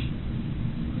 ish,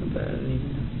 but I don't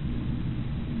even know.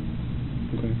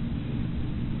 Okay.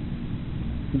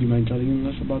 Do you mind telling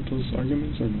us about those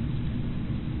arguments, or no?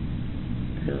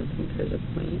 I don't think there's a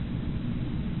point.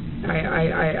 I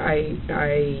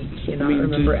cannot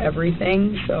remember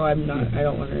everything, so I'm not. I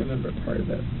don't want to remember part of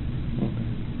it. Okay.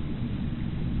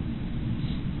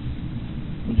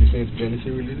 Would you say it's jealousy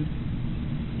related?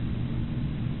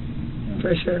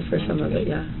 For sure, for some of it,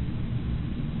 yeah.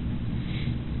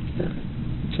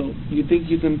 So, you think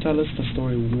you can tell us the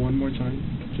story one more time,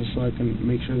 just so I can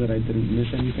make sure that I didn't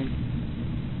miss anything?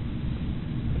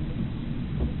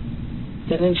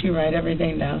 Didn't you write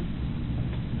everything down?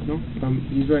 No,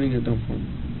 he's writing it down for me.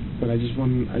 But I just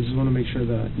want to make sure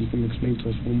that you can explain to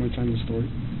us one more time the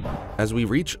story. As we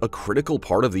reach a critical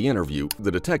part of the interview,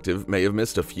 the detective may have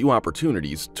missed a few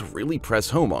opportunities to really press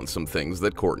home on some things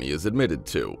that Courtney has admitted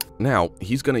to. Now,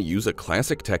 he's going to use a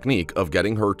classic technique of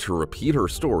getting her to repeat her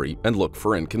story and look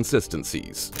for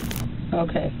inconsistencies.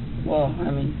 Okay, well, I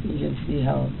mean, you can see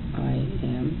how I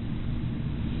am.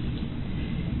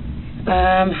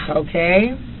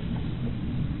 Okay.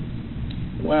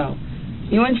 Well,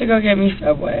 he went to go get me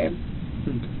Subway.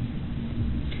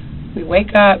 We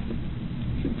wake up.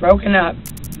 We've broken up.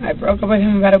 I broke up with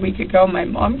him about a week ago. My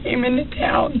mom came into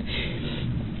town.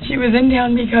 She was in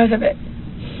town because of it.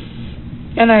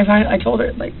 And I told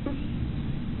her, like,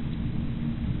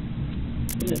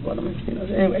 just blood on my skin.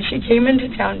 Anyway, she came into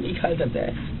town because of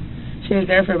this. She was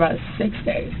there for about 6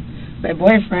 days. My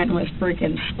boyfriend was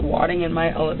freaking squatting in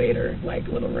my elevator, like,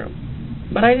 little room.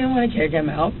 But I didn't want to kick him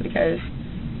out because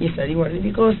He said he wanted to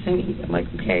be close to me. I'm like,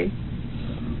 okay.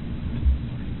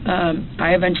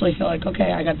 I eventually feel like,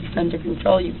 okay, I got this under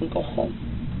control, you can go home.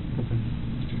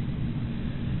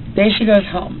 Day she goes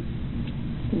home.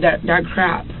 That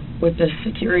crap with the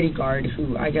security guard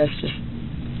who I guess just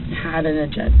had an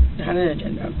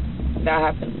agenda. That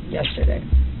happened yesterday.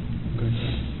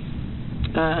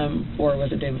 Or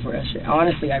was it the day before yesterday?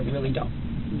 Honestly, I really don't.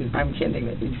 I can't think of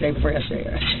it. It's the day before yesterday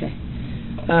or yesterday.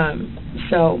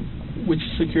 So... Which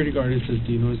security guard is this?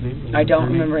 Do you know his name? I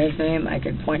don't remember his name. I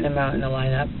could point him out in the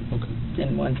lineup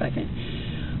in 1 second.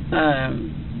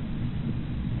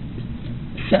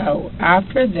 So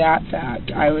after that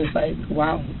fact, I was like,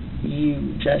 wow,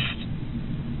 you just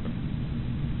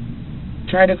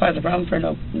tried to cause a problem for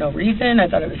no reason. I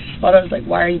thought it was fun. I was like,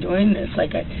 why are you doing this?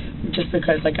 Like, just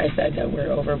because, like I said, that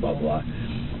we're over, blah, blah, blah.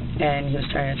 And he was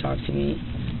trying to talk to me,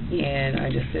 and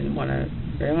I just didn't want to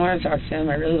talk to him.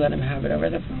 I really let him have it over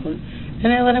the phone.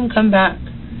 And I let him come back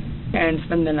and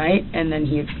spend the night, and then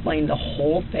he explained the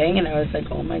whole thing, and I was like,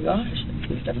 oh my gosh,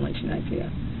 it's definitely 2 nights ago.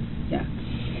 Yeah.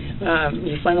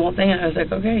 He explained the whole thing, and I was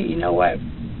like, okay, you know what?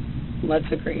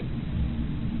 Let's agree.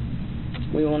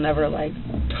 We will never, like,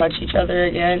 touch each other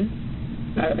again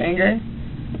out of anger,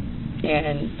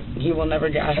 and he will never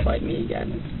gaslight me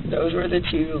again. Those were the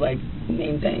 2, like,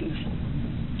 main things.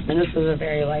 And this was a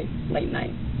very, like, late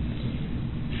night.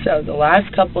 So the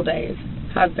last couple days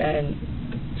have been,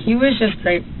 he was just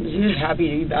great. He was happy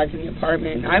to be back in the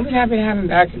apartment. I was happy to have him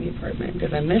back in the apartment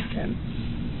because I missed him.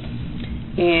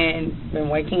 And been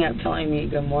waking up telling me,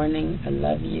 good morning, I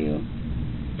love you,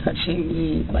 touching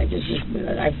me. Like, it's just,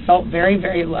 I felt very,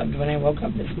 very loved when I woke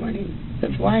up this morning.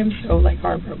 That's why I'm so, like,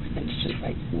 heartbroken. It's just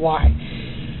like, why?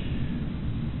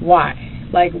 Why?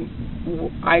 Like,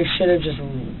 I should have just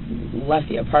left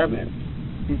the apartment.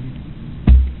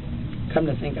 Come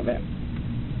to think of it.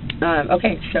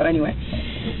 Okay, so anyway,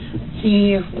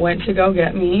 he went to go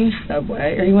get me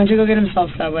Subway, or he went to go get himself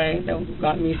Subway,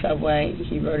 got me Subway,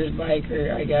 he rode his bike,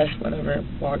 or I guess, whatever,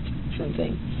 walked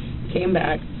something, came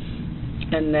back,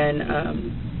 and then,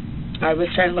 I was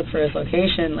trying to look for his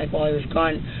location, like, while he was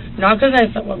gone, not because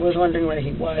I was wondering where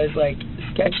he was, like,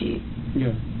 sketchy.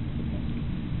 Yeah.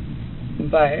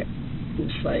 But,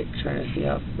 just, like, trying to see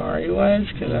how far he was,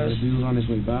 because I was... He was on his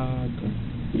way back, or...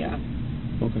 Yeah.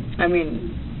 Okay. I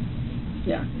mean,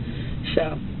 yeah.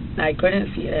 So I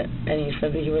couldn't see it, and he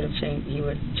said that he would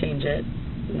change it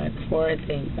the night before, I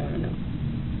think. I don't know.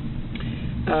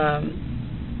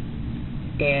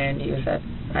 And he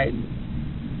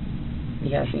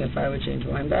asked me if I would change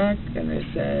mine back, and I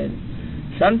said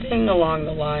something along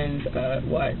the lines of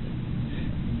what?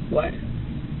 What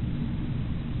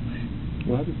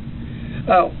happened?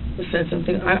 Oh, it said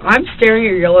something. I'm staring at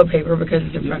your yellow paper because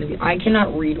it's in front of me. I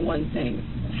cannot read one thing,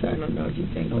 so I don't know if you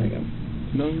think like I'm...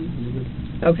 No, you're good.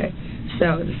 Okay,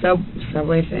 so the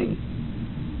Subway thing.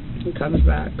 He comes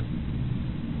back.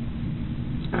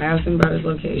 I asked him about his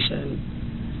location.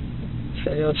 He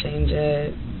said he'll change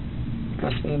it.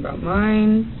 Asked me about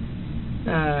mine.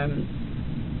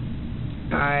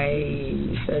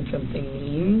 I said something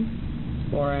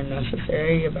mean or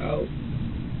unnecessary about,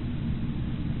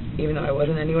 even though I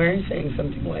wasn't anywhere, saying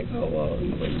something like, oh, well,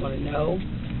 you wouldn't want to know.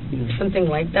 Yeah. Something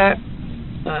like that.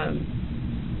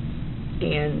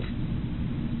 And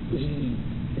he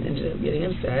ended up getting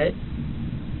upset.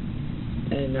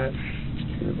 And that's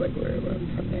kind of like where it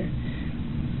went from there.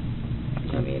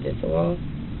 Got me against the wall.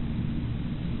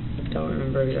 I don't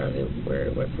remember exactly where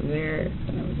it went from there.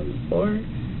 And I was on the floor.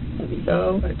 Let me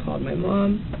go. I called my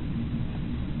mom.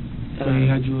 So he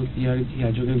had you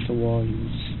against the wall. He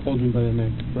was holding you by the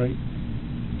neck, right?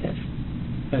 Yes.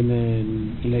 And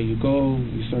then he let you go.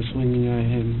 You start swinging at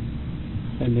him,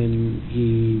 and then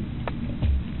he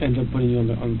ends up putting you on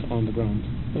the ground.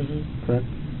 Mm-hmm. Correct.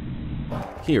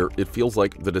 Here, it feels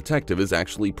like the detective is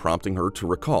actually prompting her to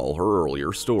recall her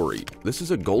earlier story. This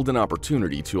is a golden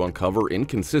opportunity to uncover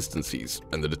inconsistencies,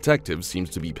 and the detective seems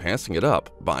to be passing it up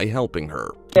by helping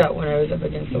her. Yeah, when I was up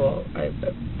against the wall,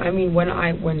 I mean, when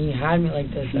he had me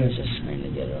like this, I was just trying to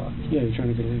get it off. Yeah, you're trying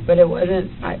to get it in. But it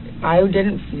wasn't. I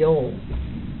didn't feel.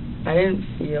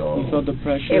 You felt the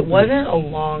pressure. It wasn't a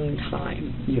long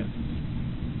time. Yeah.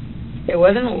 It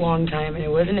wasn't a long time, and it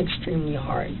wasn't extremely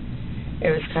hard. It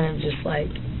was kind of just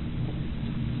like,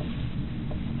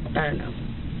 I don't know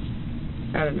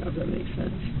if that makes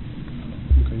sense.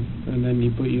 Okay. And then he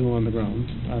put you on the ground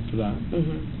after that.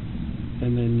 Mm-hmm.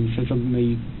 And then he said something that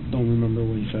you don't remember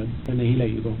what he said. And then he let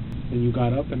you go. And you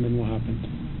got up, and then what happened?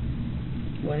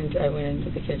 I went into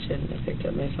the kitchen. I picked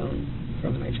up my phone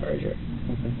from my charger.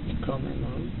 Okay. To call my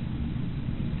mom.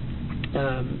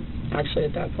 Actually,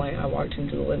 at that point, I walked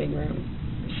into the living room.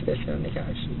 to go sit on the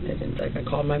couch. I didn't, like, I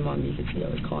called my mom. You could see I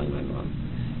was calling my mom.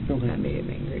 Okay. That made him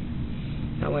angry.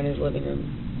 I went in his living room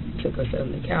to go sit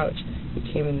on the couch. He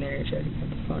came in there and tried to get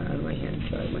the phone out of my hand,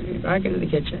 so I went back into the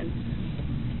kitchen.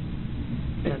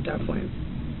 And at that point,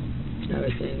 I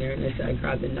was sitting there, and I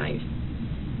grabbed the knife,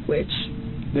 which...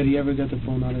 Did he ever get the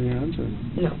phone out of your hands, or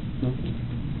no? No.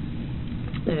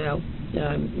 No.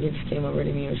 He just came over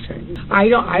to me and was trying. I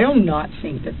do not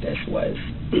think that this was.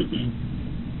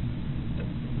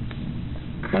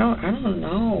 I don't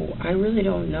know. I really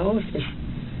don't know if this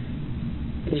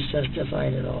is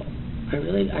justified at all. I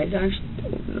actually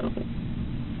don't know.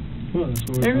 Well, that's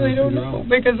what I really don't know,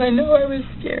 because I know I was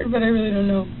scared, but I really don't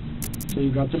know. So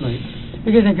you got the knife?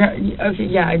 Because I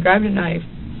grabbed a knife.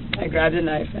 I grabbed a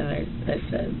knife and I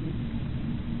said,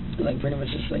 like, pretty much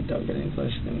just like, don't get any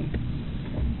closer to me.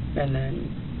 And then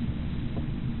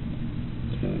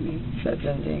came with me, said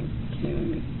something, came with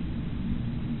me,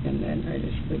 and then I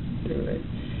just like threw it.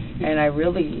 And I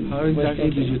really How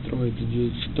exactly did you throw it? Did you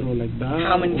just throw like that?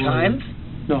 How many times?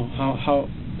 No,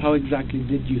 how exactly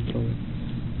did you throw it?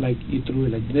 Like you threw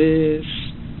it like this,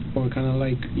 or kind of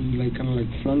like you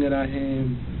flung it at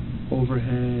him,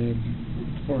 overhead,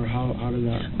 or how did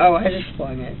that? Oh, I just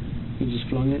flung it. You just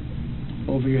flung it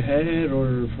over your head,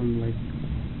 or from like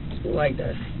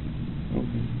this.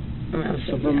 Okay.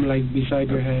 So from like beside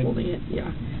your head. Holding it,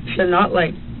 yeah. So not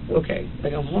like, okay,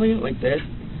 like I'm holding it like this.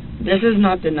 This is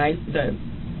not the knife, the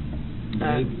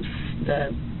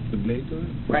blade to it?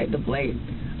 Right, the blade.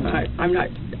 Okay.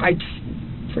 I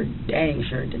for dang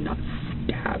sure did not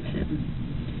stab him.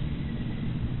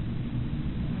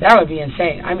 That would be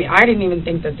insane. I mean, I didn't even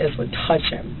think that this would touch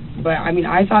him. But I mean,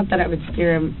 I thought that I would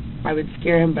scare him. I would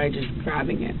scare him by just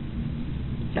grabbing it.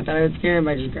 I thought I would scare him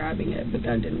by just grabbing it, but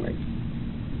that didn't work.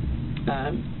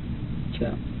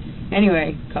 So,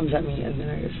 anyway, comes at me, and then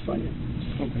I just flung it.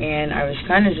 Okay. And I was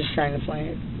kind of just trying to fling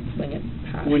it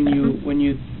past when him.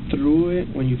 you threw it,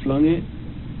 when you flung it,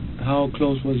 how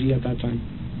close was he at that time?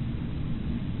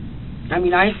 I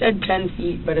mean, I said 10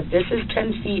 feet, but if this is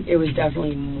 10 feet, it was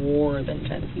definitely more than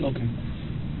 10 feet. Okay.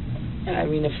 I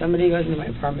mean, if somebody goes into my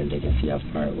apartment, they can see how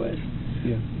far it was.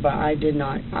 Yeah. But I did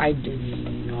not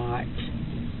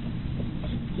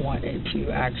want it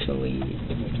to actually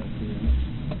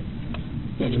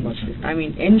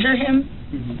injure him.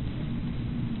 Mm-hmm.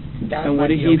 That and what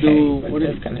did he do?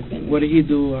 What did he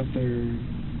do after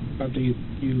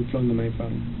you flung the knife at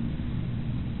him?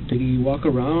 Did he walk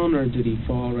around, or did he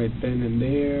fall right then and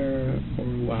there, or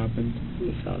what happened?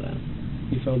 He fell down.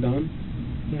 He fell down?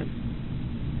 Yeah.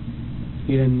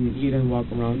 He didn't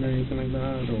walk around or anything like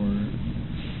that, or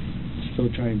still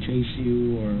try and chase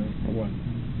you, or what?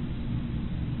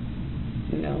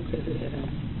 No, because it hit him.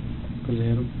 Because it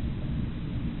hit him?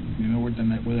 You know where the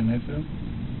knife is?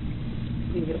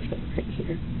 I think it's like right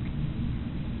here.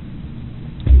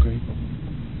 Okay.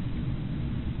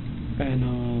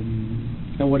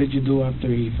 And what did you do after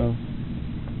he fell?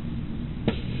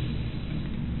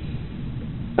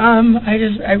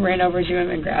 I ran over to him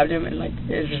and grabbed him, and like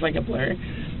it was just like a blur,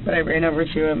 but I ran over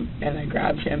to him and I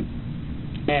grabbed him,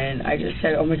 and I just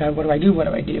said, "Oh my God, what do I do? What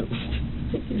do I do?"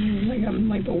 Like I'm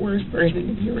like the worst person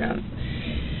to be around.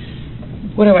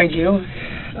 What do I do?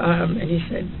 And he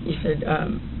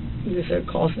said,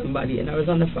 call somebody, and I was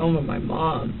on the phone with my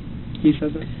mom. He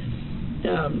said that?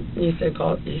 He said,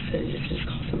 just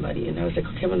call somebody, and I was like,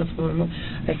 okay, I'm on the phone with my mom.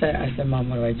 I said, Mom,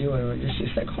 what do I do? She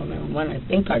said, call 911. I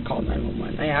think I called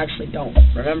 911. I actually don't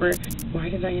remember. Why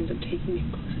did I end up taking him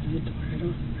closer to the door? I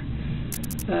don't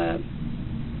remember.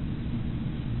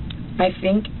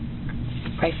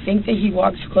 I think that he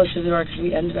walked closer to the door because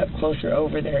we ended up closer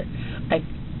over there.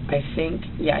 I think,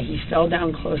 yeah, he fell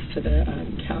down close to the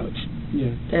couch.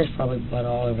 Yeah. There's probably blood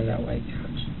all over that white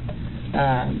couch.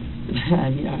 I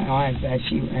mean, I bet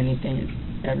you anything is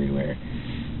everywhere.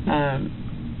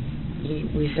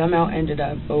 We somehow ended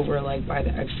up over like by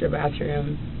the extra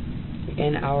bathroom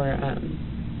in our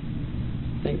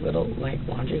like little like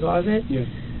laundry closet. Yeah.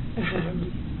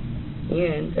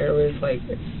 And there was like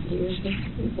he was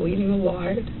just bleeding a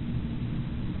lot.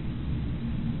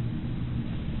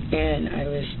 And I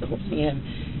was holding him,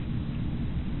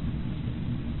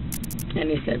 and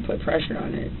he said, put pressure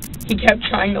on it. He kept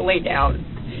trying to lay down,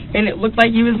 and it looked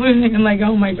like he was losing, and like,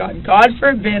 oh my God, God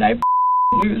forbid I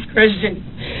lose Christian.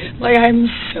 Like, I'm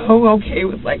so okay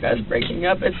with like us breaking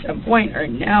up at some point, or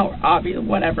now, or obviously,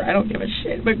 whatever, I don't give a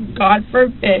shit, but God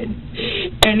forbid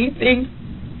anything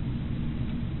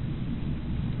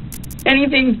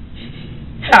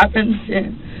happens to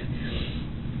him.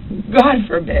 God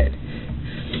forbid.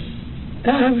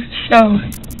 So,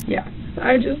 yeah,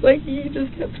 I just like, he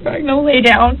just kept trying to lay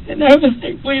down, and I was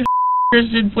like, please,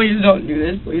 Christian, please don't do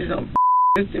this. Please don't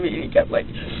this to me. And he kept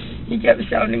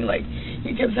sounding like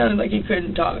he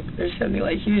couldn't talk or something.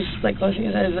 Like he was just like closing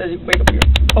his eyes, like, wake up,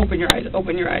 open your eyes. And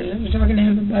I was talking to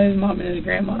him about his mom and his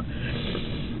grandma.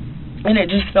 And it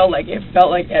just felt like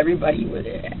everybody would,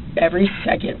 every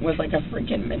second was like a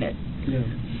freaking minute. Yeah.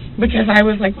 Because I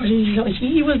was like,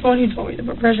 he was the one who told me to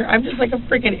put pressure. I'm just like a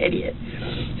freaking idiot.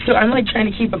 So I'm like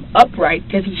trying to keep him upright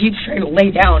because he keeps trying to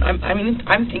lay down. I'm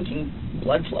thinking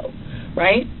blood flow,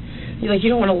 right? You're like, you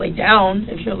don't want to lay down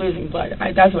if you're losing blood.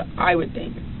 That's what I would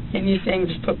think. And he's saying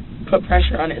just put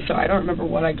pressure on it. So I don't remember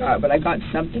what I got, but I got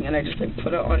something and I just like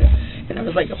put it on it. And I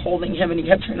was like holding him and he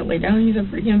kept trying to lay down. He's a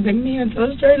freaking big man, so I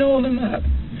was trying to hold him up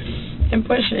and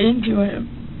push it into him.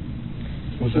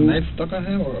 Was the knife stuck on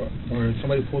him, or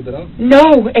somebody pulled it out? No,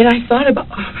 and I thought about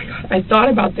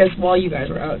this while you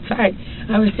guys were outside.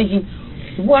 I was thinking,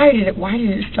 why did it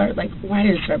start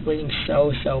bleeding so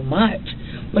much?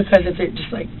 Because if it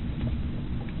just like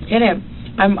hit him,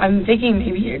 I'm thinking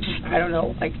maybe it just, I don't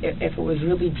know, like if it was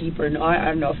really deep or not. I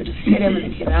don't know if it just hit him and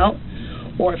then came out,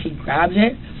 or if he grabbed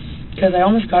it. Because I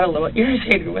almost got a little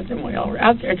irritated with him while y'all were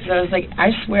out there. Because I was like,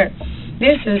 I swear,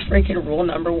 this is freaking rule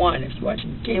number 1. If you watch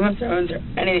Game of Thrones or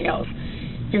anything else,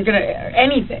 you're gonna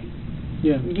anything.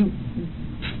 Yeah. You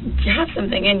have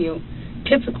something in you.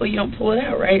 Typically, you don't pull it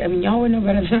out, right? I mean, y'all would know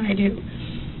better than I do.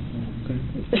 Okay.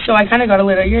 So I kind of got a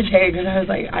little irritated because I was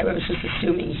like, I was just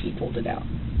assuming he pulled it out,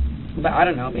 but I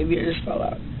don't know. Maybe it just fell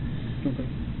out. Okay.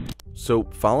 So,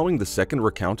 following the second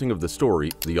recounting of the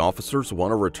story, the officers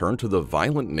want to return to the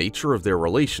violent nature of their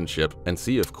relationship and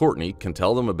see if Courtney can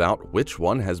tell them about which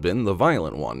one has been the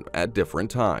violent one at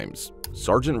different times.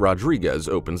 Sergeant Rodriguez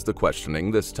opens the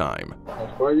questioning this time. As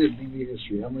far as your DV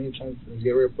history, how many times has he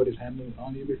ever put his hand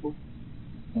on you before?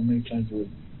 How many times would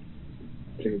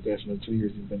take a guess in the 2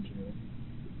 years you've been together?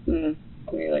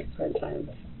 Maybe like 5 times.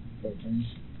 5 times.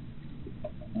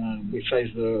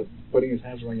 Besides the putting his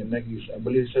hands around your neck, I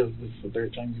believe he says this is the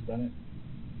 3rd time you've done it.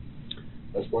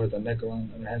 As far as the hands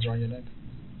around your neck.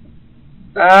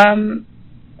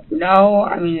 No.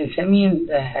 I mean, it's hit me in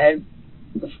the head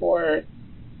before.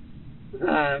 I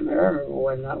don't remember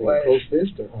when that was. Close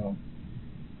fist or how?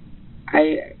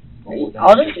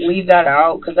 I'll just leave that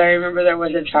out because I remember there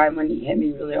was a time when he hit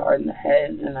me really hard in the head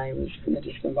and I was kind of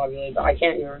discombobulated, but I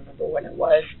can't even remember when it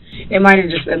was. It might have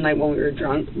just been like when we were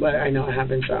drunk, but I know it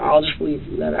happened, so I'll just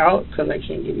leave that out because I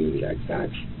can't give you exact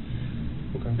facts.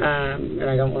 Okay. And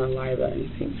I don't want to lie about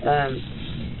anything.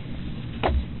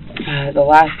 The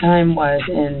last time was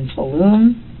in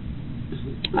Tulum.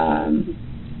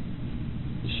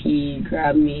 He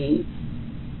grabbed me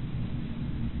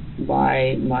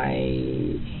by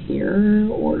my hair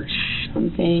or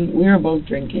something. We were both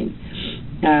drinking,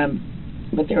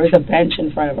 but there was a bench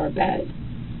in front of our bed,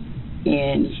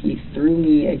 and he threw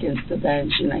me against the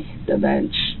bench, and I hit the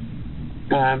bench,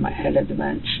 my head at the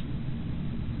bench,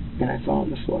 and I fell on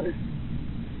the floor.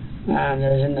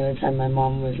 There was another time my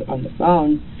mom was on the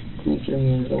phone, and he threw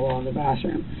me into the wall in the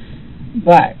bathroom.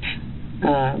 But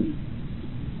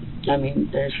I mean,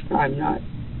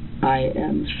 I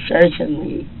am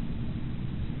certainly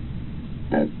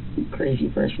a crazy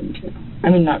person too. I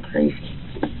mean, not crazy.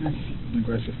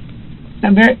 Aggressive.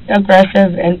 I'm very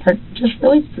aggressive and just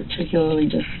really particularly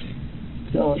just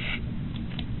feels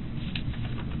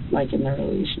like in the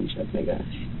relationship, I guess.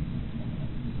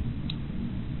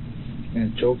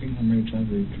 And choking, how many times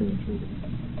have you tried choking?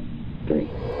 3.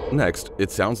 Next,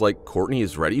 it sounds like Courtney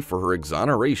is ready for her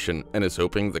exoneration and is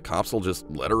hoping the cops will just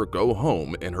let her go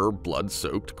home in her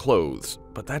blood-soaked clothes.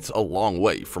 But that's a long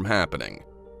way from happening.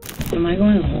 Am I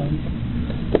going home?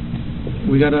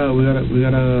 We gotta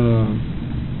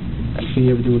see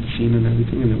everything with the scene and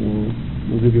everything, and then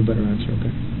we'll give you a better answer,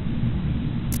 okay?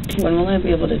 When will I be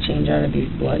able to change out of these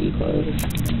bloody clothes?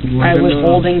 I was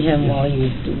holding him while he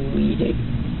was bleeding.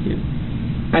 Yeah.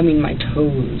 I mean, my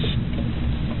toes.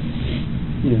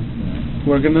 Yeah.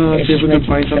 We're gonna see if we can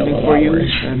find something for you,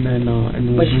 and then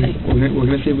we're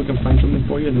gonna see if we can find something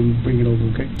for you, and then bring it over,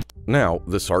 okay? Now,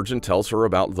 the sergeant tells her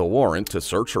about the warrant to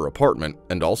search her apartment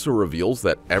and also reveals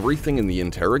that everything in the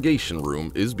interrogation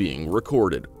room is being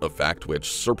recorded, a fact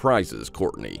which surprises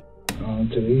Courtney.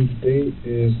 Today's date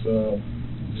is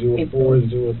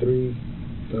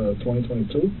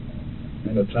 04/03/2022,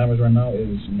 and the time right now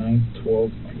is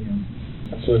 9:12 p.m.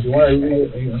 So if you want to read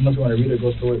it, unless you want to read it,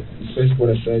 go through it. It's basically what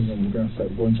it says. We're going to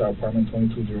go into our apartment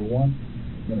 2201.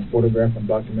 We're going to photograph and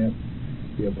document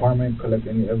the apartment, collect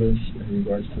any evidence in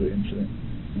regards to the incident,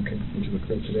 okay, which is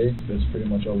occurred today. That's pretty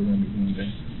much all we're going to be doing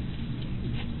today.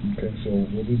 Okay, so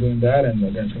we'll be doing that, and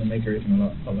again, it's going to make everything a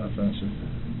lot faster.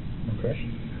 Okay.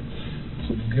 So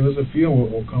So just give us a few,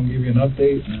 and we'll come give you an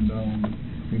update. And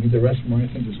if you need the rest or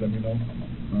anything, just let me know.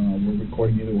 We're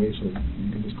recording either way, so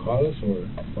you can just call us, or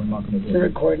I'm not going to do it. The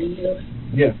recording, you know?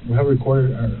 Yeah, we have a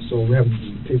recorder. So we have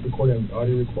tape recorder and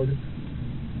audio recorder.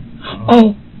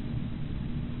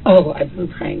 I've been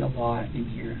praying a lot in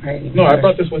here. I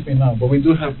brought this with me now, but we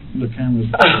do have the cameras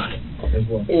as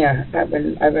well. Yeah, I've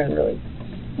been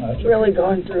really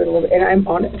going through it a little bit, and I'm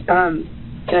on it.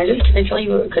 Can I tell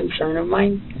you a concern of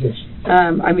mine? Yes.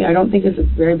 I mean, I don't think it's a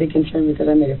very big concern because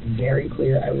I made it very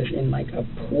clear I was in like a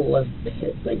pool of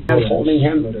piss, like I was holding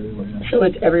him, so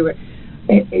it's everywhere.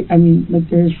 I mean, like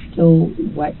there's still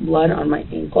wet blood on my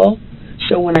ankle.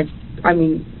 So when I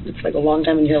mean, it's like a long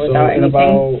time in here without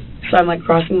anything. So I'm like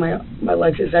crossing my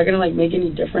legs. Is that gonna like make any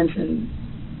difference in?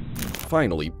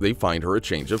 Finally, they find her a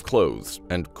change of clothes,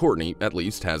 and Courtney at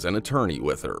least has an attorney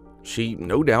with her. She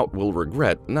no doubt will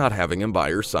regret not having him by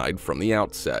her side from the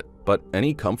outset, but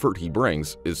any comfort he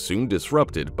brings is soon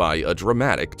disrupted by a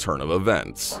dramatic turn of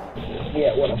events.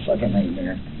 Yeah, what a fucking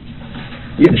nightmare.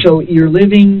 So you're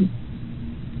living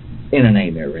in a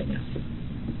nightmare right now.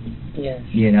 Yes.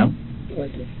 You know?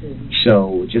 What this is.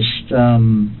 So just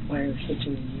Why are we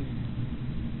switching to you?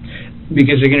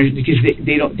 because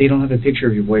they don't have a picture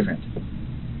of your boyfriend.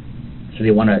 So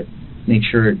they want to make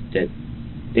sure that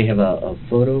they have a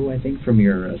photo, I think, from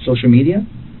your social media.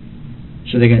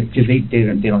 So they're gonna, because they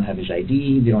don't have his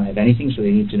ID, they don't have anything, so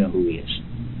they need to know who he is.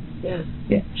 Yeah.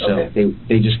 Yeah. So Okay.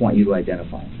 they just want you to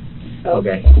identify him.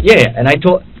 Okay. Yeah. And I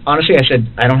said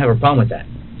I don't have a problem with that.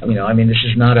 I mean, this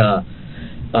is not a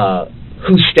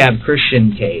who stabbed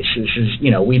Christian case. This is,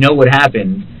 we know what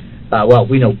happened. Well,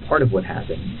 we know part of what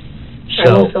happened. I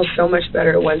will feel so much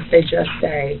better once they just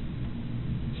say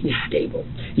he's stable.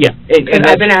 Yeah, and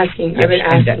I've been asking so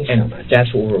much.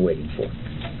 That's what we're waiting for.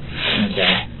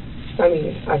 Okay. I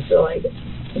mean, I feel like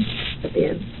at the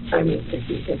end, I mean,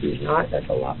 if he's not, that's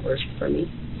a lot worse for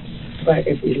me. But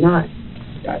if he's not,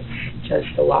 that's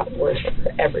just a lot worse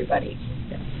for everybody.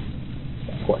 Yeah.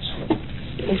 Of course.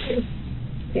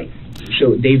 Thanks.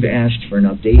 So they've asked for an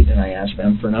update, and I asked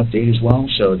them for an update as well.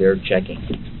 So they're checking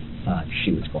to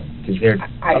see what's going on, because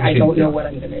I don't know what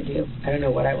I'm going to do. I don't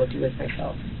know what I will do with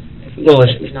myself if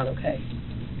he's not okay.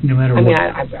 No matter what.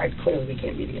 I mean, I clearly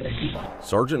can't be together.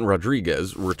 Sergeant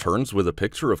Rodriguez returns with a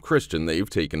picture of Christian they've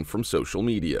taken from social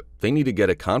media. They need to get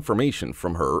a confirmation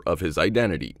from her of his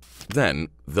identity. Then,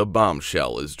 the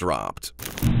bombshell is dropped.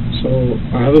 So,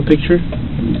 I have a picture.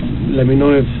 Let me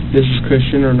know if this is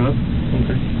Christian or not.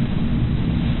 Okay.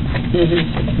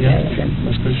 Mm-hmm. Yeah,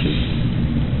 that's Christian.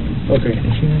 Okay.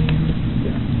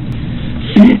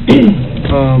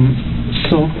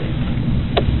 So,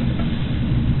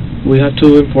 we have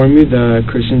to inform you that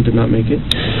Christian did not make it.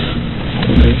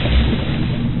 Okay.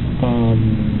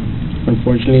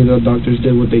 Unfortunately, the doctors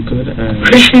did what they could. And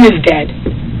Christian is dead.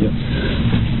 Yes.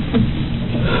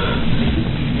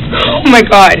 Oh my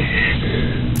God.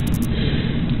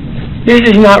 This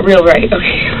is not real, right?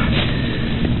 Okay.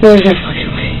 There's no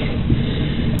fucking way.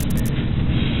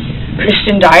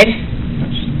 Christian died?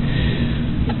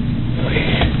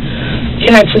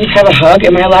 Can I please have a hug?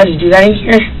 Am I allowed to do that in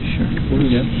here? Sure.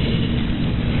 Yeah.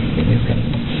 Okay.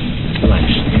 Relax.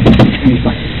 It's gonna be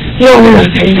fine. No.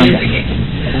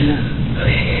 Calm down.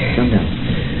 Calm down.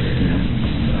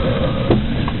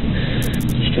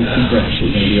 Just take deep breaths.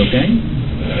 You're gonna be okay?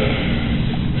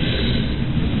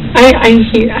 I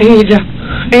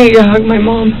need to hug my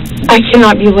mom. I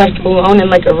cannot be left alone in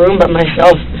like a room by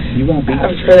myself. You won't be.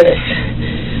 After this.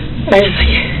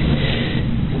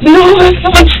 No, that's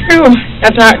not true.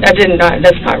 That's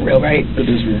not real, right? It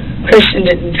is real. Christian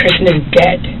is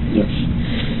dead. Yes.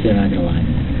 They're not gonna lie.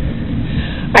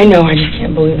 I know, I just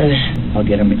can't believe it. I'll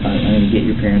get them. I'm gonna get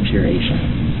your parents here ASAP.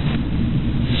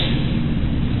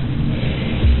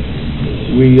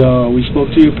 We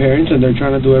spoke to your parents, and they're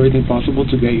trying to do everything possible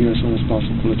to get here as soon as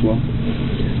possible as well.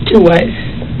 To what?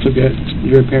 To get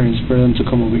your parents, for them to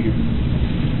come over here.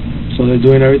 So they're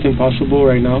doing everything possible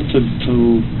right now to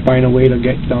find a way to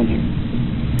get down here.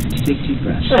 Just take deep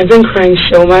breaths. I've been crying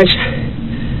so much,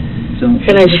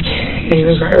 and I just can't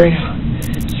even cry right now.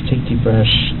 Just take deep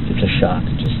breaths. It's a shock.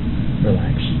 Just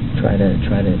relax. Try to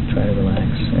relax.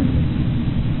 And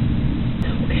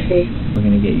okay. We're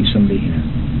gonna get you somebody here.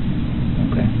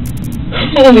 Okay.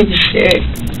 Holy shit.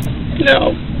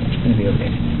 No. It's gonna be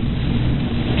okay.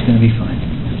 It's gonna be fine.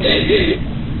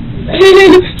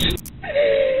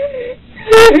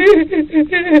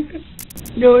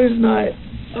 No, it's not.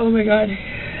 Oh my God.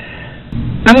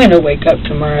 I'm gonna wake up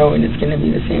tomorrow and it's gonna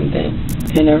be the same thing.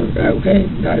 And okay,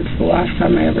 that's the last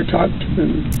time I ever talked to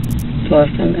him. It's the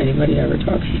last time anybody ever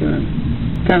talks to him.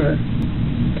 Ever.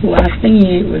 The last thing he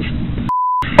ate was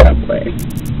way.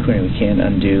 Courtney, we can't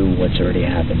undo what's already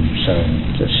happened, so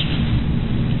this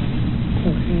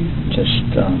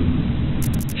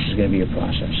is going to be a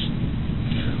process.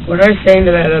 What I was saying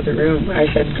to that other room, I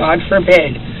said, God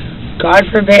forbid,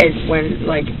 when,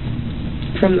 like,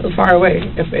 from far away,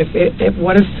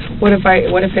 what if I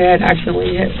had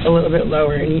accidentally hit a little bit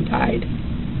lower and he died?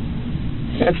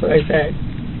 That's what I said.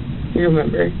 You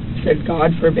remember? I said,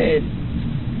 God forbid.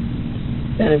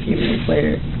 Then a few minutes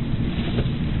later.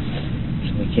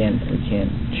 So we can't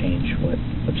change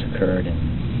what's occurred, and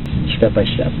step by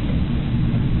step.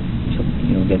 So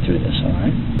you'll get through this, all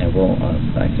right? And we'll.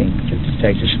 I think the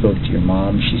detective spoke to your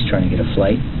mom. She's trying to get a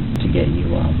flight to get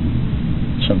you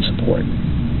some support,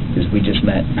 because we just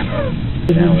met an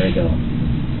hour ago.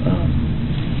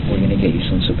 We're gonna get you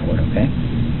some support, okay?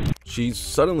 She's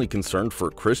suddenly concerned for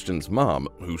Christian's mom,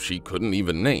 who she couldn't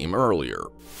even name earlier.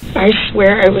 I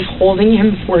swear I was holding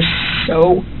him for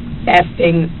so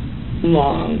effing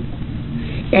long.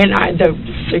 And the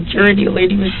security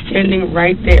lady was standing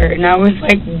right there. And I was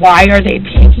like, why are they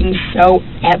taking so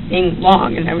effing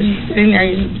long? And I was just sitting there,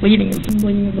 he was bleeding and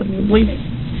bleeding.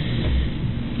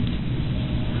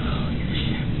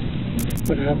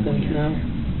 What happened now?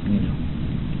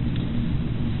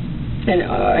 And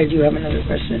I do have another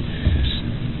question.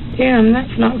 Damn,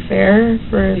 that's not fair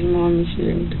for his mom and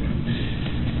shooting to come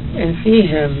and see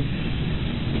him.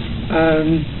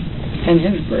 And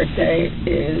his birthday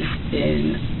is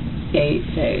in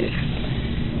 8 days.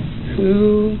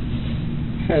 Who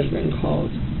has been called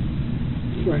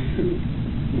for him?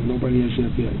 Nobody has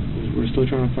yet. We're still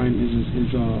trying to find his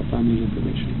family's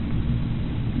information.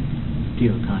 Do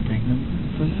you have a contact number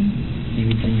for him?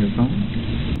 Maybe it's on your phone?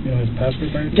 You know his password,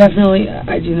 right? Definitely,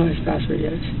 I do know his password,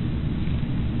 yes.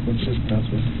 What's his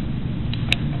password?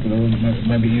 You know, it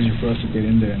might be easier for us to get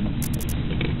in there.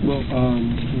 Well,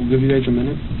 we'll give you guys a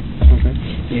minute. Okay.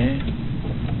 Yeah.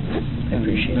 I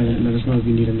appreciate it. Let us know if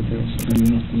you need anything else.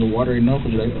 And the water enough?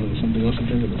 Would you like something else to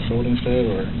drink, like a soda instead,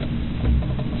 or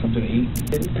something to eat?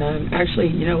 Actually,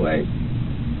 you know what?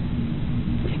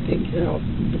 I think it'll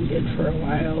be good for a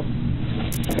while.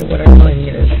 What I really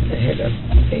need is a hit of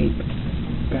vape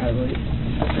badly.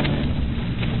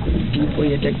 I'm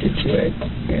deeply addicted to it,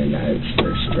 and it's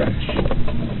for stress.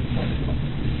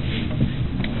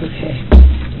 Okay.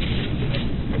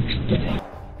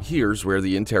 Here's where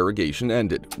the interrogation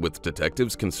ended, with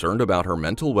detectives concerned about her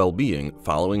mental well-being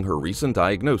following her recent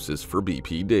diagnosis for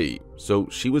BPD, so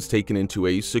she was taken into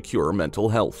a secure mental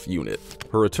health unit.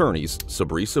 Her attorneys,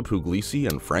 Sabrisa Puglisi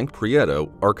and Frank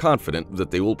Prieto, are confident that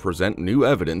they will present new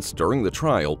evidence during the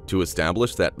trial to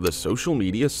establish that the social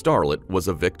media starlet was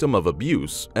a victim of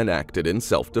abuse and acted in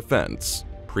self-defense.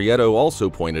 Prieto also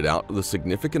pointed out the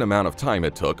significant amount of time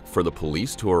it took for the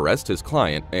police to arrest his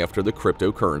client after the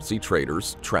cryptocurrency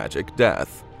trader's tragic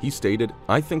death. He stated,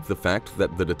 "I think the fact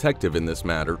that the detective in this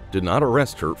matter did not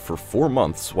arrest her for 4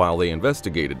 months while they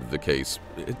investigated the case,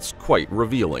 it's quite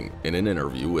revealing," in an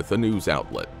interview with a news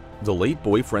outlet. The late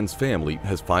boyfriend's family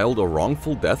has filed a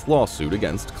wrongful death lawsuit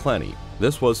against Clenney.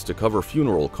 This was to cover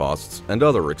funeral costs and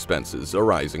other expenses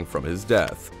arising from his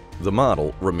death. The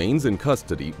model remains in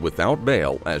custody without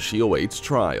bail as she awaits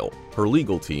trial. Her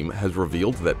legal team has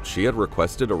revealed that she had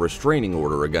requested a restraining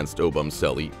order against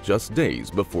Obumseli just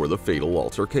days before the fatal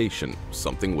altercation,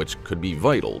 something which could be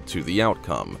vital to the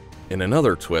outcome. In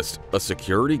another twist, a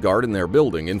security guard in their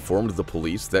building informed the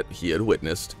police that he had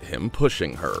witnessed him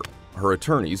pushing her. Her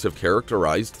attorneys have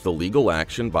characterized the legal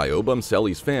action by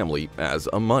Obumseli's family as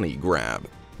a money grab.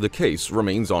 The case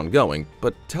remains ongoing,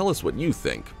 but tell us what you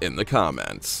think in the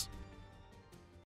comments.